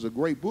 Galatians is a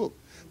great book.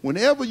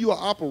 Whenever you are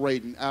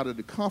operating out of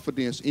the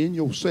confidence in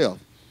yourself,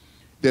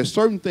 there's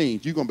certain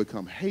things, you're going to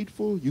become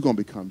hateful, you're going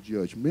to become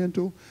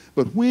judgmental.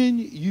 But when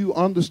you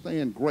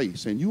understand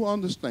grace and you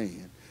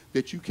understand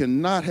that you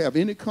cannot have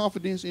any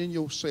confidence in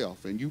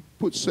yourself and you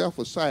put self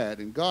aside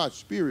and God's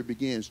Spirit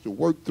begins to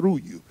work through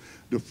you,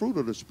 the fruit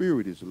of the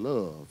Spirit is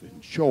love and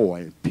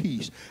joy and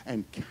peace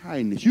and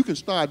kindness. You can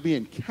start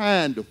being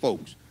kind to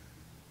folks.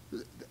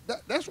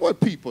 That's what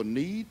people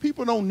need.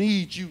 People don't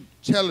need you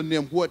telling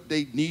them what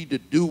they need to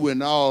do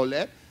and all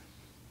that.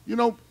 You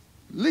know,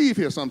 leave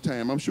here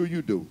sometime. I'm sure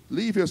you do.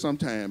 Leave here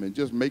sometime and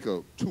just make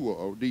a tour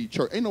of the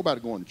church. Ain't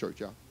nobody going to church,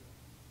 y'all.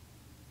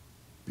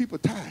 People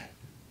tired.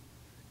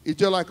 It's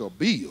just like a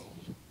bill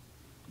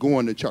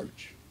going to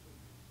church.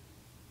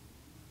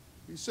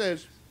 He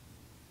says,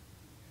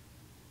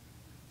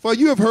 for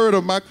you have heard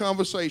of my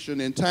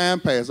conversation in time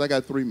past, I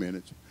got 3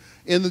 minutes,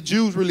 in the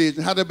Jews'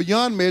 religion, how that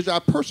beyond measure I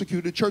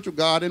persecuted the church of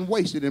God and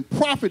wasted and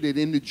profited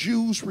in the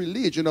Jews'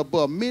 religion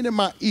above many of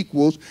my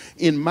equals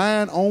in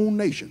mine own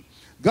nation.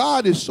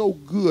 God is so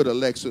good,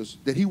 Alexis,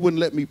 that he wouldn't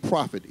let me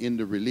profit in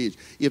the religion.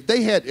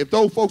 If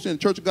those folks in the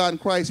Church of God in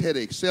Christ had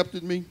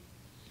accepted me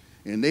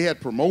and they had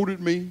promoted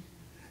me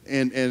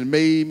and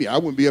made me, I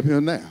wouldn't be up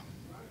here now.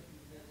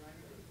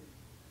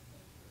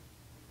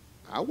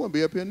 I wouldn't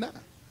be up here now.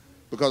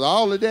 Because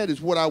all of that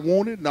is what I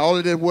wanted and all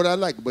of that is what I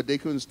liked, but they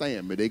couldn't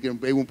stand me. They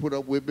wouldn't put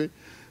up with me.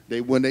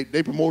 They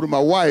promoted my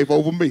wife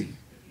over me.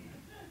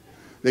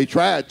 They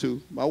tried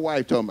to. My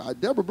wife told me,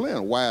 Deborah Blaine,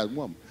 a wise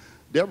woman.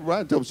 Deborah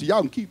Blaine told me, so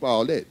y'all can keep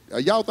all that.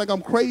 Y'all think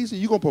I'm crazy?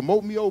 You gonna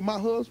promote me over my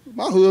husband?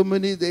 My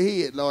husband is the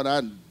head, Lord.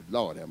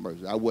 Lord have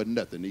mercy. I wasn't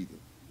nothing either.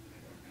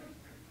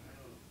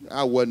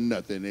 I wasn't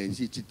nothing, and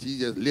she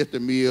just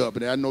lifted me up,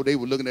 and I know they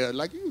were looking at her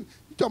like, you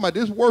talking about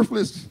this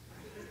worthless?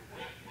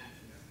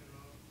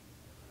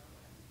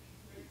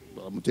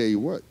 But I'm gonna tell you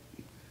what.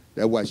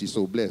 That's why she's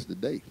so blessed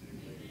today.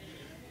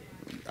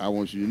 I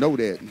want you to know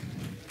that.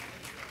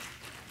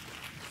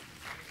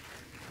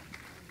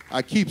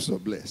 I keep so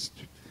blessed.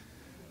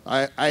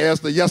 I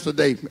asked her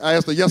yesterday,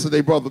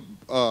 Brother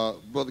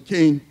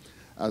King,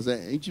 I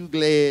said, ain't you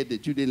glad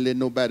that you didn't let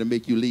nobody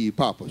make you leave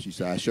Papa? She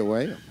said, I sure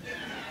am.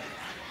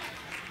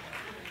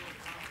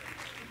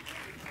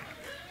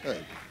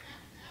 Hey.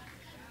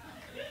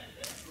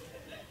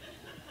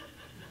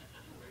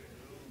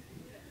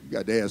 You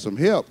got to have some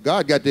help.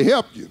 God got to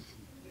help you.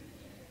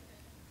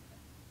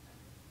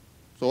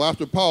 So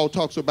after Paul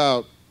talks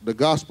about the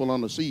gospel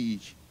on the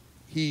siege,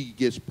 he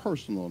gets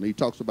personal, and he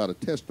talks about a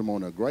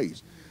testimony of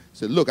grace. He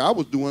said, look, I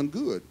was doing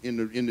good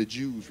in the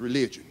Jews'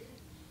 religion.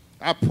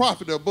 I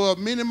profited above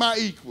many of my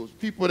equals,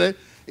 people that,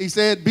 he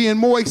said, being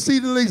more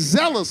exceedingly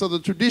zealous of the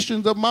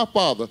traditions of my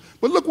father.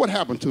 But look what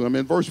happened to him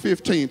in verse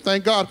 15.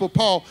 Thank God for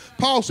Paul.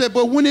 Paul said,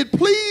 but when it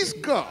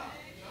pleased God,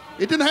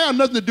 it didn't have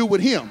nothing to do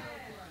with him,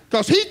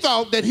 because he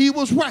thought that he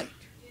was right.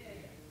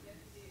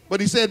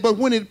 But he said, but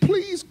when it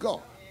pleased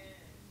God,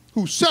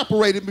 who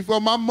separated me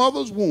from my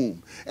mother's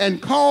womb and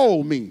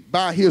called me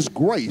by his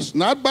grace,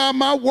 not by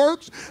my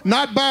works,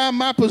 not by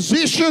my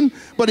position,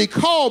 but he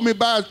called me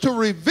to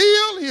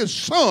reveal his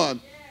son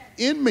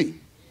in me.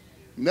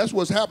 And that's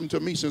what's happened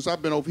to me since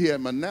I've been over here at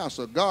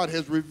Manasseh. God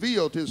has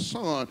revealed his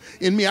son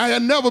in me. I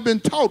had never been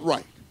taught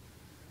right.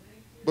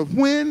 But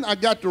when I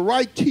got the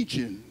right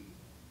teaching,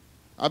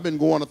 I've been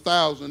going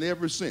 1,000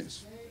 ever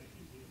since,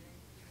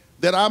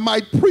 that I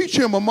might preach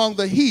him among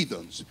the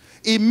heathens.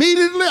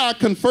 Immediately I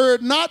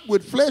conferred not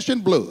with flesh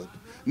and blood,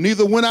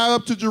 neither went I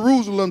up to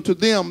Jerusalem to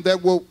them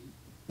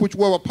which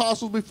were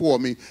apostles before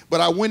me,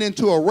 but I went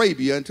into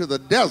Arabia, into the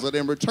desert,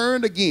 and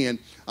returned again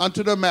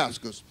unto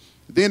Damascus.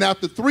 Then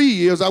after 3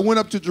 years I went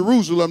up to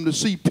Jerusalem to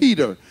see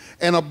Peter,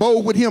 and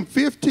abode with him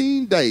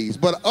 15 days.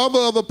 But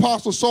other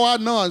apostles saw I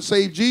none,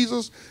 save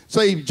James,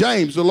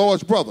 the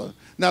Lord's brother.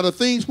 Now the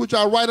things which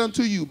I write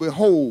unto you,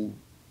 behold,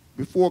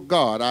 before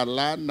God I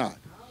lie not.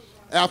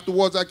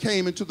 Afterwards I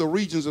came into the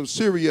regions of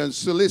Syria and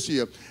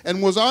Cilicia, and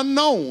was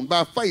unknown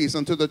by face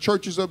unto the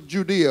churches of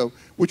Judea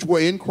which were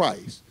in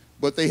Christ.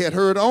 But they had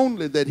heard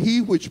only that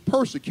he which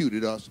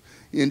persecuted us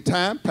in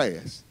time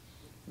past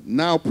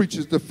now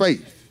preaches the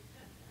faith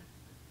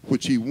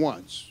which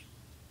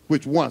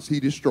once he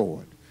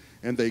destroyed.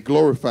 And they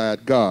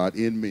glorified God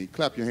in me.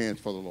 Clap your hands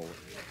for the Lord.